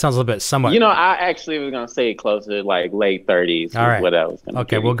that sound? That sounds a little bit somewhat. I actually was going to say closer to like late 30s. All right. What I was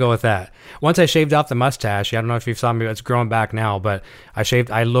Okay, we'll go with that. Once I shaved off the mustache, I don't know if you saw me, it's growing back now, but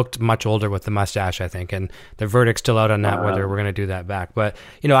I looked much older with the mustache, I think, and the verdict's still out on that, whether we're going to do that back. But,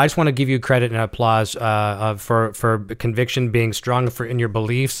 I just want to give you credit and applause for conviction, being strong in your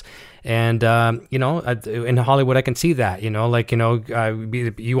beliefs. And, in Hollywood, I can see that, you want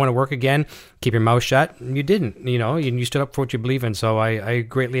to work again, keep your mouth shut. You didn't, you stood up for what you believe in. So I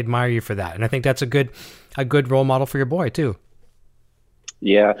greatly admire you for that. And I think that's a good role model for your boy too.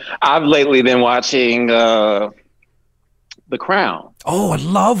 Yeah. I've lately been watching, The Crown. Oh, I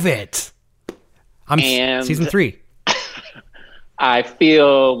love it. I'm season 3. I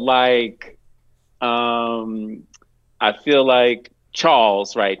feel like,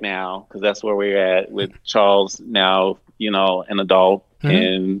 Charles right now, because that's where we're at with Charles now, an adult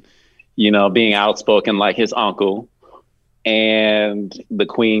and, being outspoken like his uncle, and the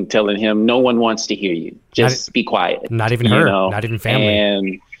Queen telling him, no one wants to hear you. Just be quiet. Not even her, not even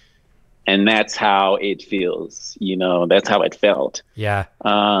family. And that's how it feels. That's how it felt. Yeah.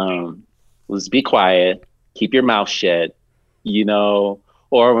 Was be quiet, keep your mouth shut,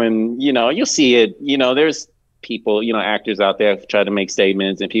 or when, you'll see it, there's people, actors out there try to make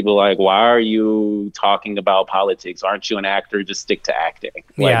statements and people are like, why are you talking about politics? Aren't you an actor? Just stick to acting.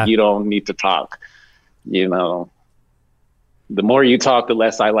 You don't need to talk. The more you talk, the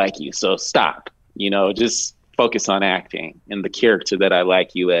less I like you. So stop, just focus on acting and the character that I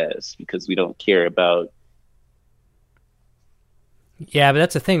like you as, because we don't care about. Yeah, but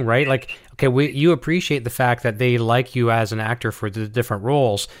that's the thing, right? Like, okay, you appreciate the fact that they like you as an actor for the different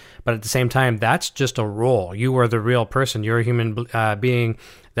roles, but at the same time, that's just a role. You are the real person. You're a human being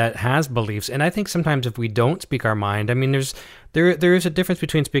that has beliefs. And I think sometimes if we don't speak our mind, I mean, there is a difference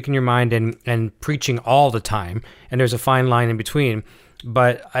between speaking your mind and preaching all the time, and there's a fine line in between.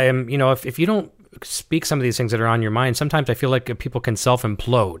 But I am, if you don't speak some of these things that are on your mind, sometimes I feel like people can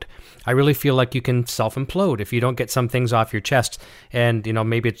self-implode. I really feel like you can self-implode if you don't get some things off your chest, and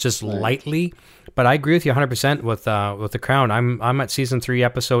maybe it's just lightly. But I agree with you 100% with The Crown. I'm at season 3,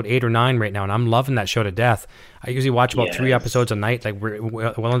 episode 8 or 9 right now, and I'm loving that show to death. I usually watch about 3 episodes a night, like we're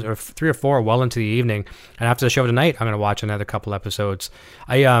or 3 or 4 well into the evening. And after the show tonight, I'm going to watch another couple episodes.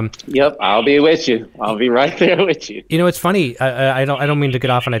 Yep, I'll be with you. I'll be right there with you. It's funny. I don't mean to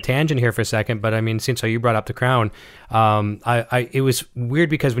get off on a tangent here for a second, but I mean, since you brought up The Crown, it was weird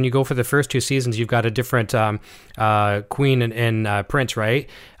because when you go for the first 2 seasons, you've got a different Queen and Prince, right?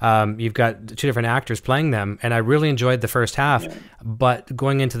 You've got 2 different actors playing them, and I really enjoyed the first half. Yeah. But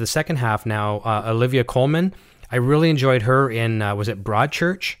going into the second half now, Olivia Colman, I really enjoyed her in was it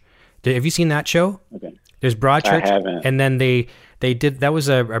Broadchurch? Have you seen that show? Okay. There's Broadchurch, I haven't. And then they did, that was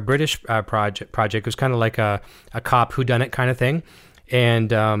a British project. It was kind of like a cop whodunit kind of thing. And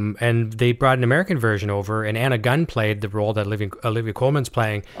they brought an American version over, and Anna Gunn played the role that Olivia Colman's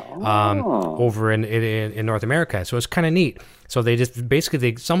playing over in North America. So it's kind of neat. So they just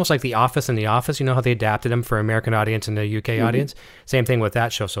it's almost like The Office and The Office. You know how they adapted them for American audience and the UK audience? Same thing with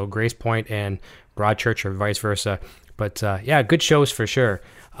that show. So Grace Point and Broadchurch, or vice versa. But yeah, good shows for sure.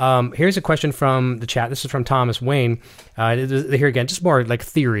 Here's a question from the chat. This is from Thomas Wayne. Here again, just more like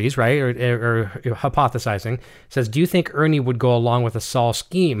theories, right? Or hypothesizing. It says, do you think Ernie would go along with a Saul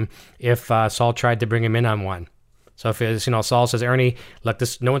scheme if Saul tried to bring him in on one? So if it's, Saul says, Ernie, look,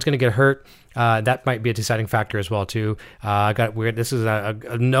 no one's going to get hurt. That might be a deciding factor as well too. Got weird. This is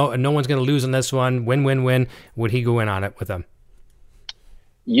no one's going to lose on this one. Win. Would he go in on it with them?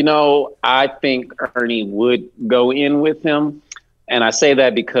 I think Ernie would go in with him. And I say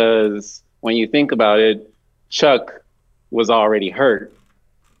that because when you think about it, Chuck was already hurt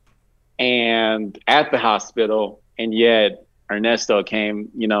and at the hospital. And yet Ernesto came,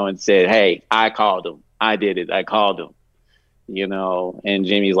 and said, hey, I called him. I did it. I called him, and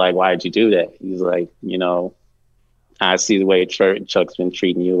Jimmy's like, why did you do that? He's like, I see the way Chuck's been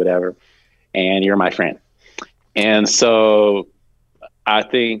treating you, whatever, and you're my friend. And so I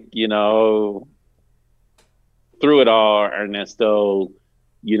think, you know, through it all, Ernesto,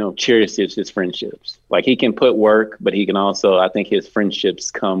 you know, cherishes his friendships. Like, he can put work, but he can also, I think his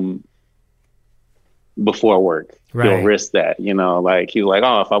friendships come before work. Right. He'll risk that, you know, like he's like,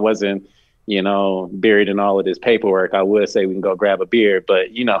 oh, if I wasn't, you know, buried in all of this paperwork, I would say we can go grab a beer,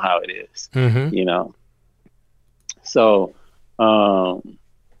 but you know how it is, you know? So,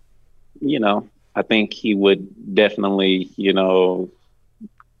 you know, I think he would definitely, you know,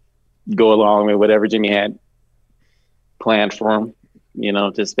 go along with whatever Jimmy had planned for him, you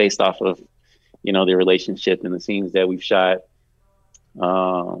know, just based off of, you know, the relationship and the scenes that we've shot.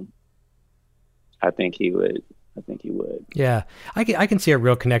 I think he would. Yeah, I can see a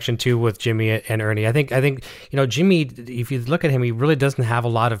real connection too with Jimmy and Ernie. I think you know, Jimmy, if you look at him, he really doesn't have a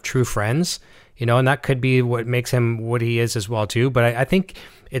lot of true friends, you know, and that could be what makes him what he is as well too. But I think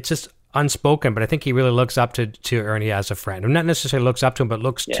it's just unspoken. But I think he really looks up to Ernie as a friend. Not necessarily looks up to him, but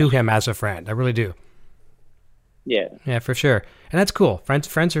looks to him as a friend. I really do. Yeah, for sure. And that's cool.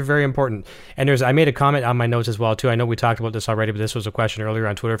 Friends are very important. And I made a comment on my notes as well too. I know we talked about this already, but this was a question earlier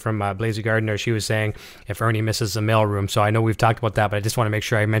on Twitter from Blazy Gardner. She was saying if Ernie misses the mailroom. So I know we've talked about that, but I just want to make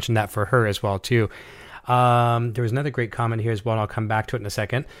sure I mentioned that for her as well too. There was another great comment here as well, and I'll come back to it in a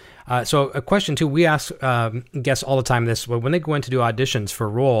second. So a question too, we ask guests all the time this, when they go in to do auditions for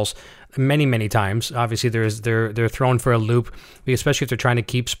roles, many times, obviously they're thrown for a loop, especially if they're trying to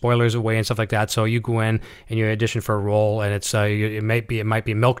keep spoilers away and stuff like that. So you go in and you audition for a role, and it's it might be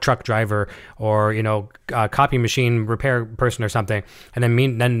a milk truck driver, or you know, copy machine repair person or something, and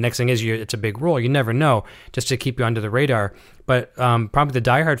then the next thing is it's a big role. You never know, just to keep you under the radar. But probably the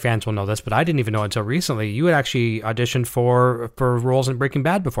diehard fans will know this, but I didn't even know until recently. You had actually auditioned for roles in Breaking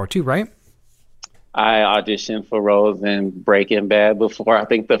Bad before too, right? I auditioned for roles in Breaking Bad before. I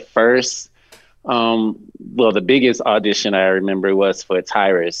think the first, the biggest audition I remember was for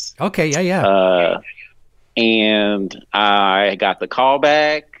Tyrus. Okay, yeah. And I got the call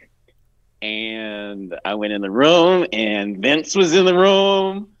back, and I went in the room, and Vince was in the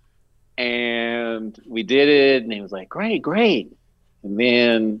room, and we did it, and he was like, great. And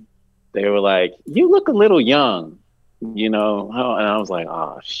then they were like, you look a little young, you know? And I was like,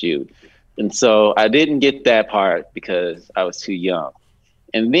 oh, shoot. And so I didn't get that part because I was too young.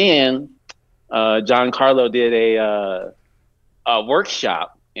 And then Giancarlo did a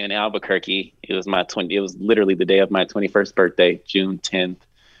workshop in Albuquerque. It was literally the day of my 21st birthday, June 10th.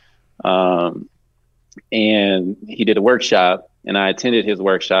 And he did a workshop, and I attended his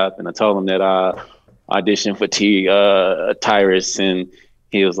workshop, and I told him that I auditioned for Tyrus, and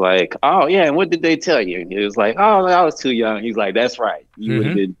he was like, oh, yeah, and what did they tell you? And he was like, oh, I was too young. He's like, that's right. You would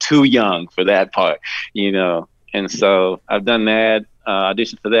have been too young for that part, you know? And so I've done that,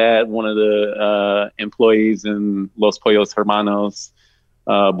 auditioned for that. One of the employees in Los Pollos Hermanos,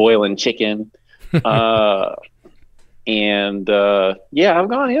 boiling chicken. And I've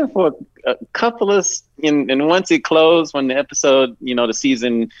gone in for a couple of, and once it closed, when the episode, you know, the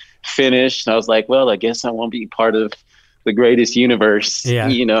season finished, I was like, well, I guess I won't be part of the greatest universe. Yeah.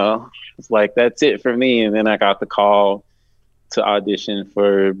 You know, it's like, that's it for me. And then I got the call to audition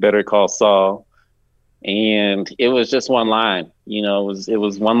for Better Call Saul. And it was just one line, you know, it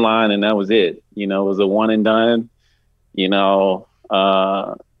was one line, and that was it. You know, it was a one and done, you know,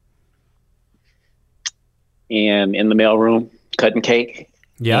 and in the mailroom, cutting cake.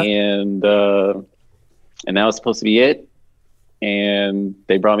 Yeah. And that was supposed to be it. And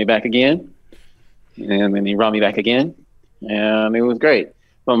they brought me back again. And then he brought me back again. And it was great.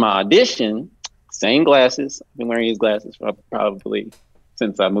 For my audition, same glasses. I've been wearing these glasses for probably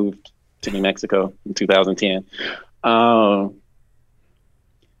since I moved to New Mexico in 2010.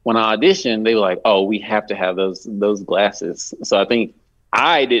 When I auditioned, they were like, oh, we have to have those glasses. So I think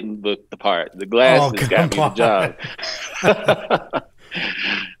I didn't book the part. The glasses got me the job.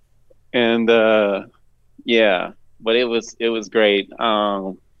 And but it was great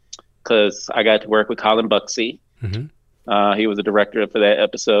because I got to work with Colin Buxey. Mm-hmm. He was a director for that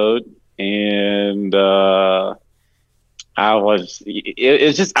episode, and I've just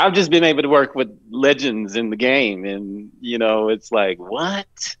been able to work with legends in the game, and you know, it's like,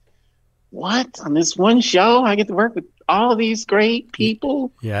 what on this one show I get to work with all these great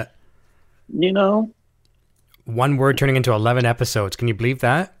people. Yeah, you know, one word turning into 11 episodes. Can you believe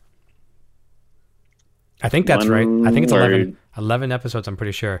that? I think that's right. I think it's 11 episodes, I'm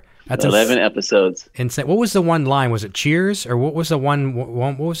pretty sure. That's 11 episodes. Insane. What was the one line? Was it cheers, or what was the one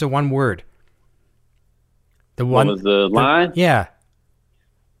word? What was the line? Yeah.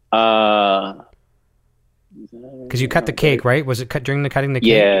 Because you cut the cake, right? Was it cut during the cutting the cake?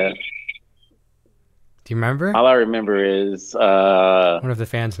 Yeah. Do you remember? All I remember is... I wonder if the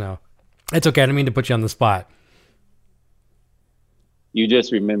fans know. It's okay. I didn't mean to put you on the spot. You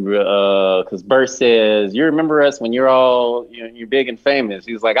just remember, because Bert says, you remember us when you're all, you're big and famous.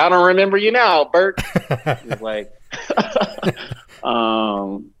 He's like, I don't remember you now, Bert. He's like,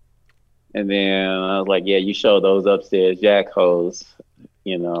 and then I was like, yeah, you show those upstairs jack hose,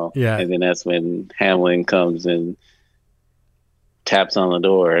 Yeah. And then that's when Hamlin comes and taps on the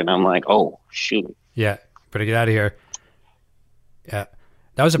door. And I'm like, oh, shoot. Yeah. Better get out of here. Yeah.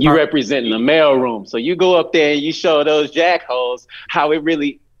 That was You representing the mail room. So you go up there and you show those jack holes how it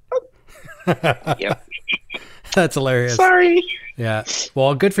really. Yeah. That's hilarious. Sorry. Yeah.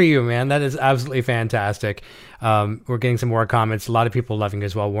 Well, good for you, man. That is absolutely fantastic. We're getting some more comments. A lot of people loving it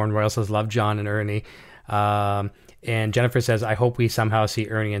as well. Warren Royal says, love John and Ernie. And Jennifer says, I hope we somehow see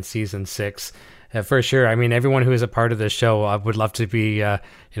Ernie in season 6. For sure. I mean, everyone who is a part of this show would love to be,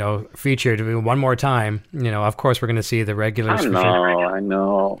 featured one more time. Of course, we're going to see the regulars. I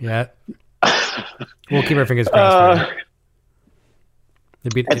know. Yeah. We'll keep our fingers crossed.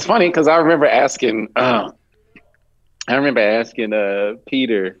 It's funny because I remember asking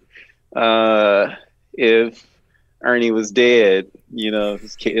Peter if Ernie was dead.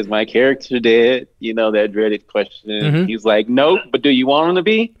 Is my character dead? That dreaded question. Mm-hmm. He's like, nope, but do you want him to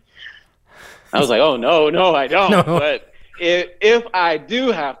be? I was like, oh, no, I don't. No. But if I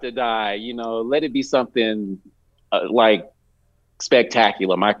do have to die, let it be something like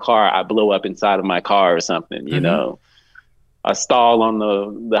spectacular. My car, I blow up inside of my car or something, Mm-hmm. A stall on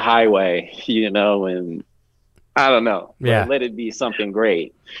the highway, and I don't know. Yeah. But let it be something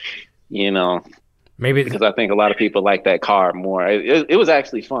great, Maybe because I think a lot of people like that car more. It was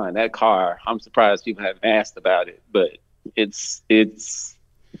actually fun. That car, I'm surprised people haven't asked about it, but it's.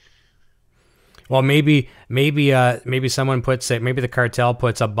 Well, maybe someone maybe the cartel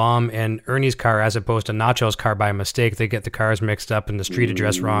puts a bomb in Ernie's car as opposed to Nacho's car by mistake. They get the cars mixed up and the street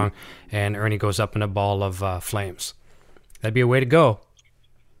address wrong, and Ernie goes up in a ball of flames. That'd be a way to go.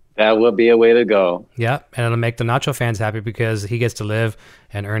 That would be a way to go. Yeah, and it'll make the Nacho fans happy because he gets to live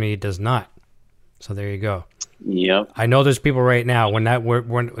and Ernie does not. So there you go. Yep. I know there's people right now when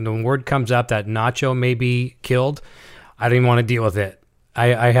the word comes up that Nacho may be killed, I don't even want to deal with it.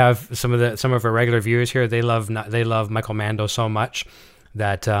 I have some of our regular viewers here. They love Michael Mando so much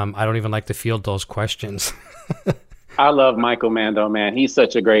that I don't even like to field those questions. I love Michael Mando, man. He's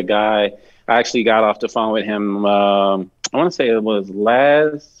such a great guy. I actually got off the phone with him. I want to say it was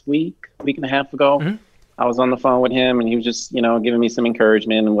last week and a half ago. Mm-hmm. I was on the phone with him, and he was just, giving me some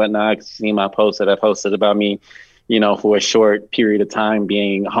encouragement and whatnot. See my post that I posted about me, for a short period of time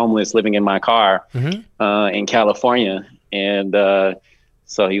being homeless, living in my car in California, and.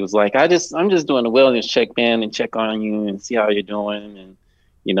 So he was like, I'm just doing a wellness check, man, and check on you and see how you're doing. And,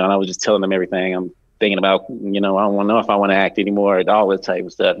 and I was just telling him everything I'm thinking about, I don't want to know if I want to act anymore, all that type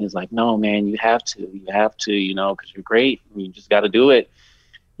of stuff. And he's like, no, man, you have to, because you're great. And you just got to do it.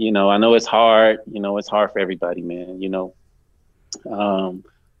 I know it's hard, it's hard for everybody, man,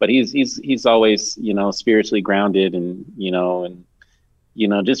 but he's always, spiritually grounded and,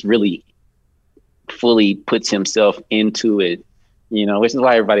 just really fully puts himself into it. Which is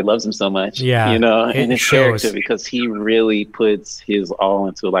why everybody loves him so much. Yeah, and his character, because he really puts his all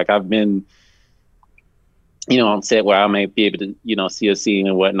into it. Like I've been, on set where I may be able to, see a scene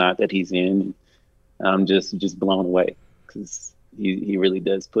and whatnot that he's in. I'm just blown away because he really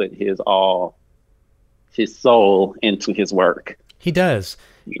does put his soul into his work. He does.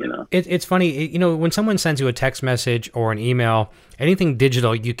 It's funny, when someone sends you a text message or an email, anything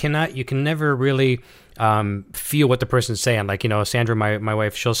digital, you can never really feel what the person's saying. Like, Sandra, my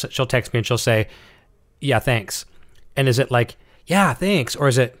wife, she'll text me and she'll say, yeah, thanks. And is it like, yeah, thanks? Or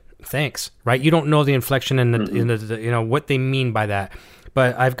is it thanks, right? You don't know the inflection and the what they mean by that.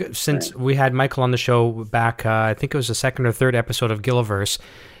 But since we had Michael on the show back, I think it was the second or third episode of Gilliverse,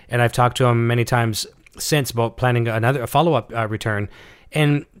 and I've talked to him many times since about planning a follow-up return.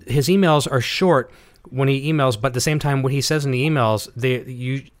 And his emails are short when he emails, but at the same time, what he says in the emails,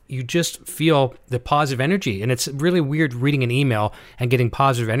 you just feel the positive energy. And it's really weird reading an email and getting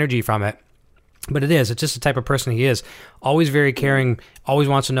positive energy from it. But it's just the type of person he is. Always very caring, always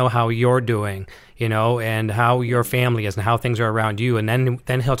wants to know how you're doing. and how your family is and how things are around you. And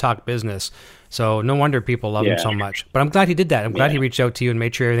then he'll talk business. So no wonder people love him so much. But I'm glad he did that. I'm glad he reached out to you and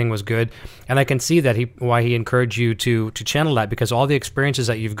made sure everything was good. And I can see that why he encouraged you to channel that, because all the experiences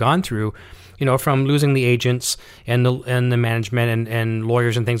that you've gone through, from losing the agents and the management and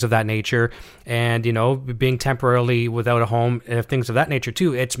lawyers and things of that nature, and being temporarily without a home and things of that nature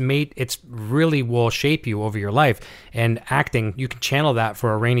too. It's really will shape you over your life. And acting, you can channel that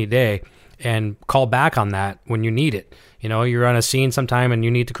for a rainy day and call back on that when you need it. You're on a scene sometime and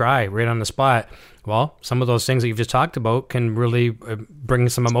you need to cry right on the spot. Well, some of those things that you've just talked about can really bring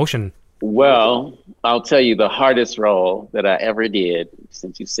some emotion. Well, I'll tell you the hardest role that I ever did,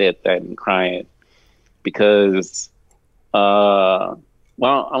 since you said that, and crying, because, I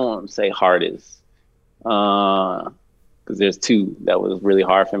won't say hardest, because there's two that was really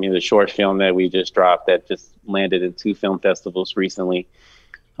hard for me. The short film that we just dropped that just landed in 2 film festivals recently.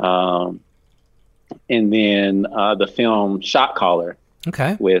 And then the film Shot Caller,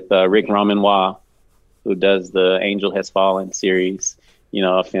 with Rick Romanois, who does the Angel Has Fallen series,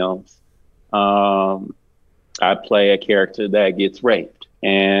 of films. I play a character that gets raped,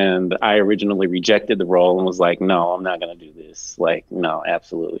 and I originally rejected the role and was like, no, I'm not going to do this. Like, no,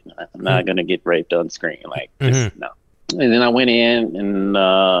 absolutely not. I'm not going to get raped on screen. Like, just no. And then I went in and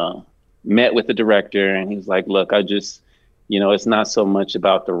met with the director, and he was like, look, it's not so much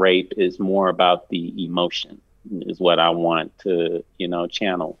about the rape, it's more about the emotion is what I want to,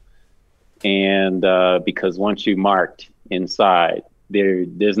 channel. And because once you're marked inside,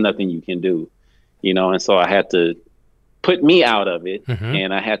 there's nothing you can do, and so I had to put me out of it.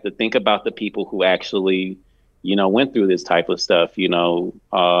 And I had to think about the people who actually, went through this type of stuff,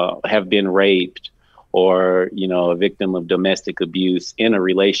 have been raped or, a victim of domestic abuse in a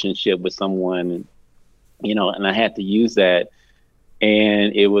relationship with someone, and I had to use that.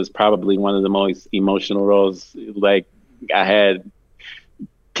 And it was probably one of the most emotional roles. Like, I had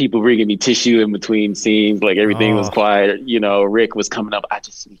people bringing me tissue in between scenes, like everything was quiet. Rick was coming up.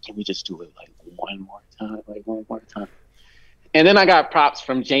 Can we just do it like one more time? And then I got props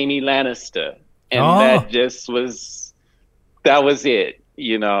from Jamie Lannister. And that was it,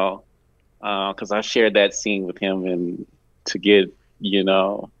 because I shared that scene with him, and to get,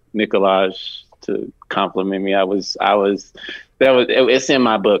 Nikolaj to compliment me. It's in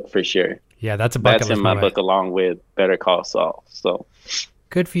my book for sure. Yeah, that's a bucket list. That's in my book along with Better Call Saul. So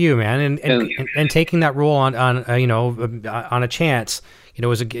good for you, man. And taking that role on a chance,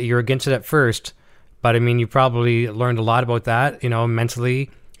 you're against it at first, but I mean, you probably learned a lot about that, mentally,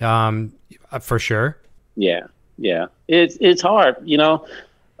 for sure. Yeah. It's hard,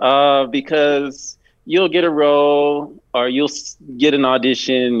 because you'll get a role or you'll get an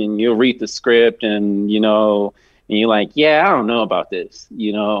audition and you'll read the script and you're like, yeah, I don't know about this.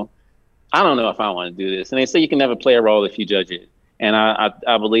 I don't know if I want to do this. And they say you can never play a role if you judge it. And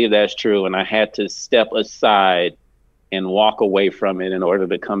I believe that's true. And I had to step aside and walk away from it in order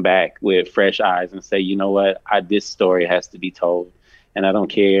to come back with fresh eyes and say, you know what, this story has to be told. And I don't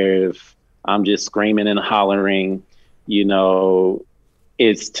care if I'm just screaming and hollering,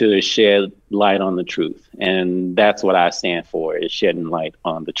 it's to shed light on the truth. And that's what I stand for, is shedding light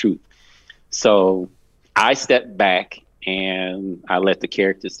on the truth. So I stepped back and I let the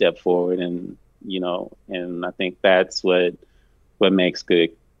character step forward, and, and I think that's what makes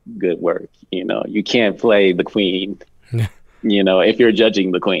good work. You can't play the queen, if you're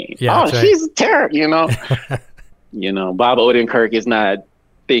judging the queen. Yeah, right. She's terrible, Bob Odenkirk is not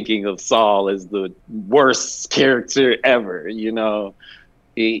thinking of Saul as the worst character ever,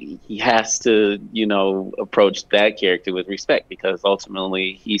 He has to, approach that character with respect, because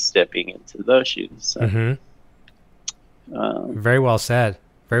ultimately he's stepping into those shoes. So. Very well said.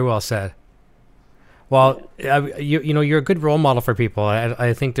 Very well said. Well, you're a good role model for people.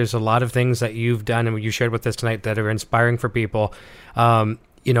 I think there's a lot of things that you've done and you shared with us tonight that are inspiring for people.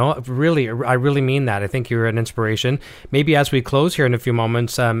 Really, I really mean that. I think you're an inspiration. Maybe as we close here in a few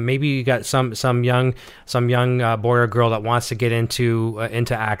moments, maybe you got some young boy or girl that wants to get into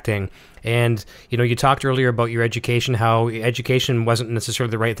acting. And, you talked earlier about your education, how education wasn't necessarily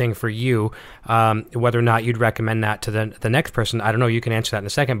the right thing for you, whether or not you'd recommend that to the next person. I don't know. You can answer that in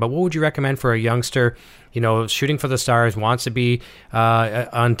a second. But what would you recommend for a youngster, shooting for the stars, wants to be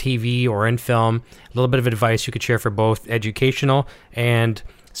on TV or in film? A little bit of advice you could share for both educational and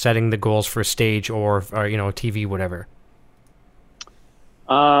setting the goals for stage or TV, whatever.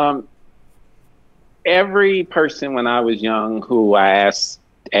 Every person when I was young who I asked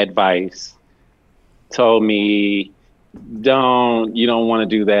advice told me, you don't want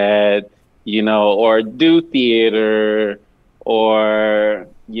to do that, or do theater, or,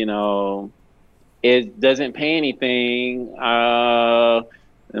 it doesn't pay anything. And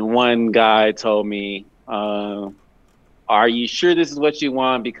one guy told me, are you sure this is what you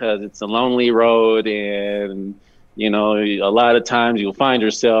want? Because it's a lonely road, and you know, a lot of times you'll find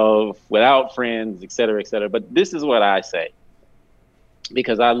yourself without friends, et cetera, et cetera. But this is what I say,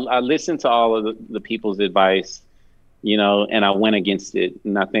 because I listened to all of the people's advice, you know, and I went against it.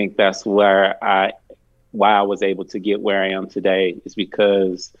 And I think that's why I was able to get where I am today, is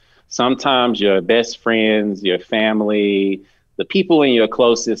because sometimes your best friends, your family, the people in your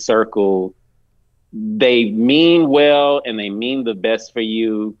closest circle, they mean well and they mean the best for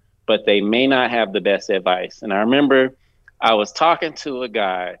you, but they may not have the best advice. And I remember I was talking to a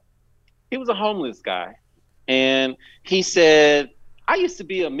guy, he was a homeless guy, and he said, I used to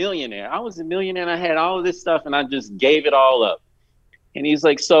be a millionaire. I was a millionaire and I had all of this stuff and I just gave it all up. And he's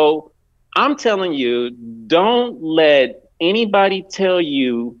like, so I'm telling you, don't let anybody tell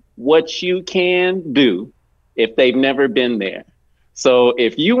you what you can do if they've never been there. So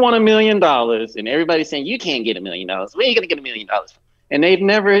if you want $1 million and everybody's saying you can't get $1 million, where are you going to get $1 million from? And they've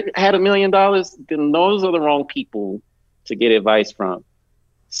never had $1 million, then those are the wrong people to get advice from.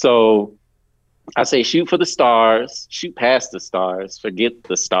 So I say, shoot for the stars, shoot past the stars, forget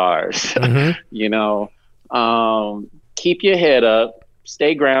the stars. Mm-hmm. You know, keep your head up,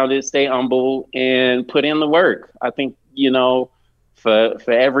 stay grounded, stay humble, and put in the work. I think, you know, for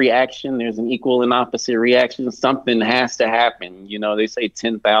every action, there's an equal and opposite reaction. Something has to happen. You know, they say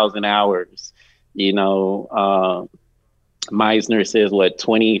 10,000 hours. You know, Meisner says,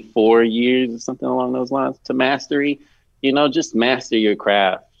 24 years or something along those lines to mastery. You know, just master your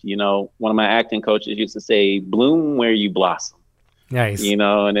craft. You know, one of my acting coaches used to say, bloom where you blossom. Nice. You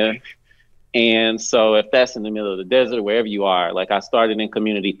know, and so if that's in the middle of the desert, wherever you are, like I started in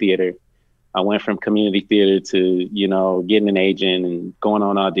community theater. I went from community theater to, you know, getting an agent and going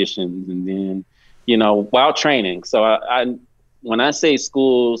on auditions, and then, you know, while training. So I when I say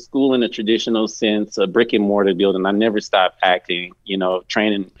school in the traditional sense, a brick and mortar building, I never stopped acting, you know,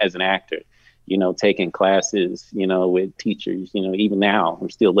 training as an actor, you know, taking classes, you know, with teachers, you know, even now I'm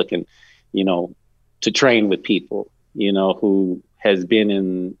still looking, you know, to train with people, you know, who has been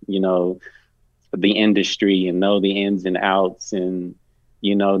in, you know, the industry and know the ins and outs and,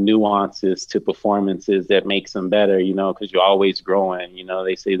 you know, nuances to performances that makes them better, you know, because you're always growing. You know,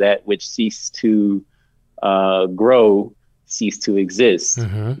 they say that which cease to grow, cease to exist,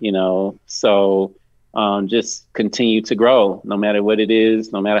 you know. So just continue to grow no matter what it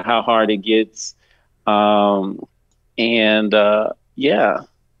is, no matter how hard it gets. Well,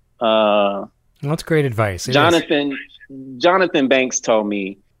 that's great advice. Jonathan Banks told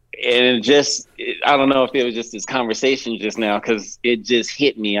me, and I don't know if it was just this conversation just now, because it just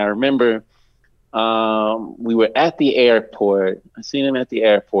hit me. I remember we were at the airport. I seen him at the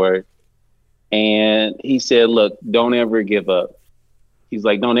airport, and he said, look, don't ever give up. He's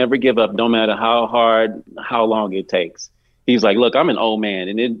like, don't ever give up, no matter how hard, how long it takes. He's like, look, I'm an old man,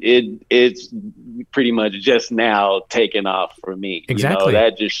 and it's pretty much just now taking off for me. Exactly. You know,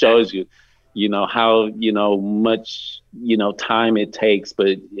 that just shows you, you know, how, you know, much, you know, time it takes,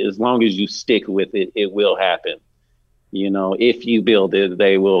 but as long as you stick with it, it will happen. You know, if you build it,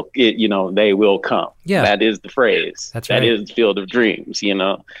 they will come. Yeah. That is the phrase. That's right. That is the field of dreams, you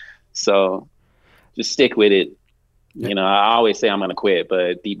know? So just stick with it. You know, I always say I'm going to quit,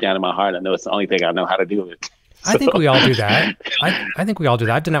 but deep down in my heart, I know it's the only thing I know how to do it. I think we all do that. I think we all do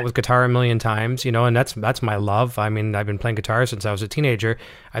that. I've done that with guitar a million times, you know, and that's my love. I mean, I've been playing guitar since I was a teenager.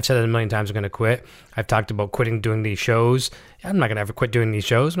 I've said it a million times I'm going to quit. I've talked about quitting doing these shows. I'm not going to ever quit doing these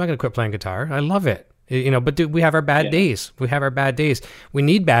shows. I'm not going to quit playing guitar. I love it. You know, but we have our bad days. We have our bad days. We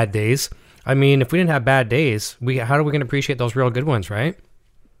need bad days. I mean, if we didn't have bad days, how are we going to appreciate those real good ones, right?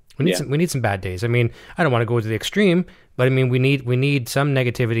 We need some bad days. I mean, I don't want to go to the extreme, but I mean, we need some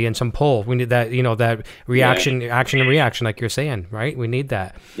negativity and some pull. We need that, you know, that reaction, action and reaction, like you're saying, right? We need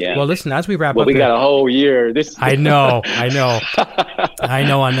that. Yeah. Well, listen, as we wrap up, we got a whole year. I know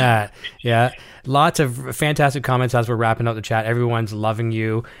on that. Yeah. Lots of fantastic comments as we're wrapping up the chat. Everyone's loving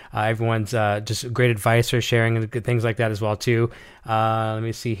you. Everyone's just great advice for sharing and good things like that as well too. Let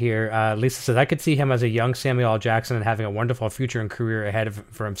me see here. Lisa says, I could see him as a young Samuel L. Jackson and having a wonderful future and career ahead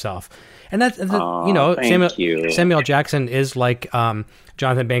for himself. And that's, you know, Samuel L. Jackson is like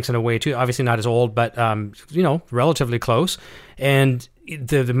Jonathan Banks in a way too. Obviously not as old, but you know, relatively close. And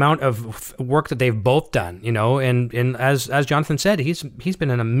the amount of work that they've both done, you know, and as Jonathan said, he's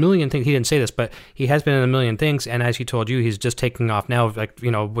been in a million things. He didn't say this, but he has been in a million things. And as he told you, he's just taking off now, like, you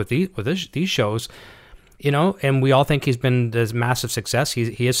know, with these shows, you know, and we all think he's been this massive success.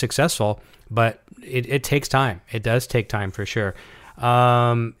 He is successful, but it takes time. It does take time for sure.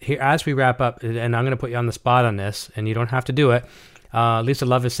 Here, as we wrap up, and I'm going to put you on the spot on this, and you don't have to do it. Lisa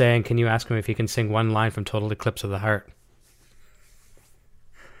Love is saying, can you ask him if he can sing one line from Total Eclipse of the Heart?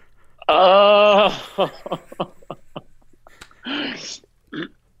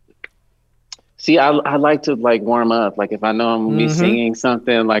 See, I like to like warm up. Like if I know I'm gonna be singing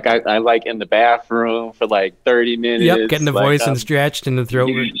something, like I like in the bathroom for like 30 minutes. Yep, getting the voice and stretched and the throat.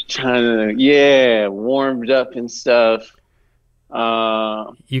 Trying to, warmed up and stuff.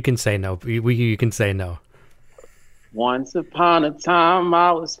 You can say no. You can say no. Once upon a time,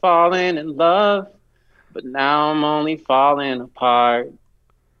 I was falling in love, but now I'm only falling apart.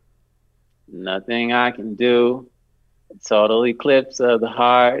 Nothing I can do. Total eclipse of the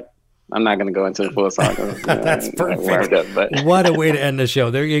heart. I'm not going to go into the full song. That's perfect. What a way to end the show.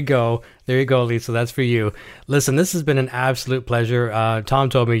 There you go. There you go, Lisa. That's for you. Listen, this has been an absolute pleasure. Tom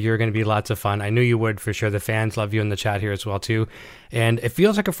told me you're going to be lots of fun. I knew you would for sure. The fans love you in the chat here as well, too. And it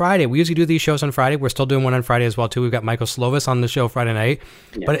feels like a Friday. We usually do these shows on Friday. We're still doing one on Friday as well, too. We've got Michael Slovis on the show Friday night.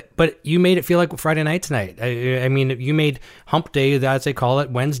 Yeah. But you made it feel like Friday night tonight. I mean, you made hump day, as they call it,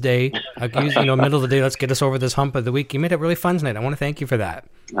 Wednesday. Middle of the day, let's get us over this hump of the week. You made it really fun tonight. I want to thank you for that.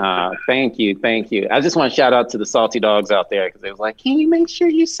 Thank you. I just want to shout out to the salty dogs out there because they was like, can you make sure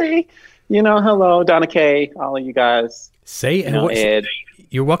you say, hello, Donna K, all of you guys. Say, Ed.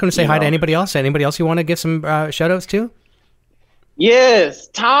 You're welcome to say hi to anybody else. Anybody else you want to give some shout outs to? Yes,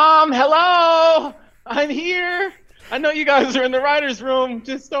 Tom, hello. I'm here. I know you guys are in the writer's room.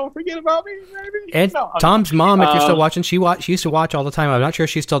 Just don't forget about me, baby. And Tom's mom, if you're still watching, she used to watch all the time. I'm not sure if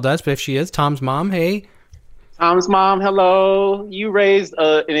she still does, but if she is, Tom's mom, hey. Tom's mom, hello. You raised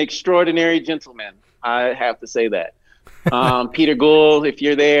an extraordinary gentleman. I have to say that. Peter Gould, if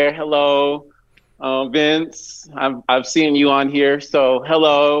you're there, hello. Vince, I've seen you on here, so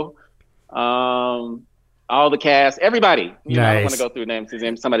hello. All the cast, everybody. Nice. I don't want to go through names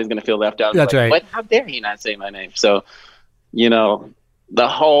because somebody's going to feel left out. That's right. What? How dare he not say my name? So, the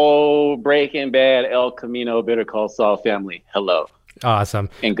whole Breaking Bad, El Camino, Better Call Saul family, hello. Awesome.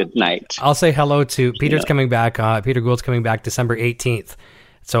 And good night. I'll say hello to Peter's coming back. Peter Gould's coming back December 18th.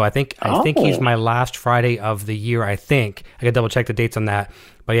 So I think he's my last Friday of the year, I think. I got to double check the dates on that.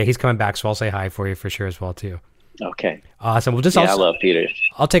 But yeah, he's coming back, so I'll say hi for you for sure as well, too. Okay. Awesome. Well, I love Peter.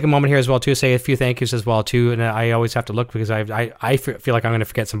 I'll take a moment here as well, too, say a few thank yous as well, too. And I always have to look because I feel like I'm going to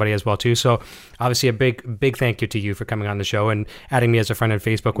forget somebody as well, too. So obviously a big thank you to you for coming on the show and adding me as a friend on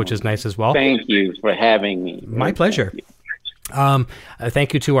Facebook, which is nice as well. Thank you for having me. My pleasure.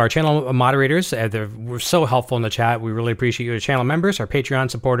 Thank you to our channel moderators. They were so helpful in the chat. We really appreciate you. Our channel members, our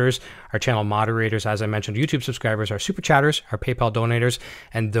Patreon supporters, our channel moderators, as I mentioned, YouTube subscribers, our super chatters, our PayPal donators,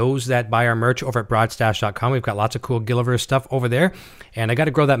 and those that buy our merch over at broadstash.com. We've got lots of cool Gilliver stuff over there. And I got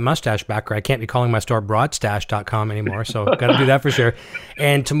to grow that mustache back, or I can't be calling my store broadstash.com anymore. So got to do that for sure.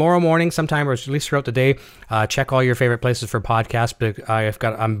 And tomorrow morning sometime, or at least throughout the day, check all your favorite places for podcasts. But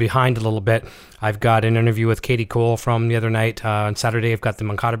I'm behind a little bit. I've got an interview with Katie Cole from the other night. On Saturday, I've got the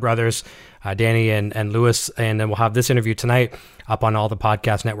Moncada brothers, Danny and Lewis, and then we'll have this interview tonight up on all the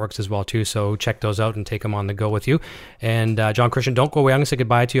podcast networks as well, too. So check those out and take them on the go with you. And John Christian, don't go away. I'm going to say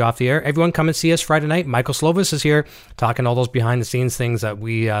goodbye to you off the air. Everyone come and see us Friday night. Michael Slovis is here talking all those behind-the-scenes things that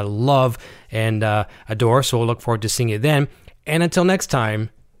we love and adore. So we'll look forward to seeing you then. And until next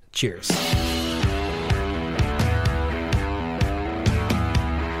time, cheers.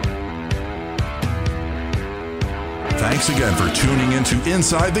 Thanks again for tuning into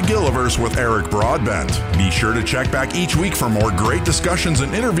Inside the Gilliverse with Eric Broadbent. Be sure to check back each week for more great discussions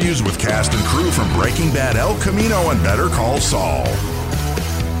and interviews with cast and crew from Breaking Bad, El Camino, and Better Call Saul.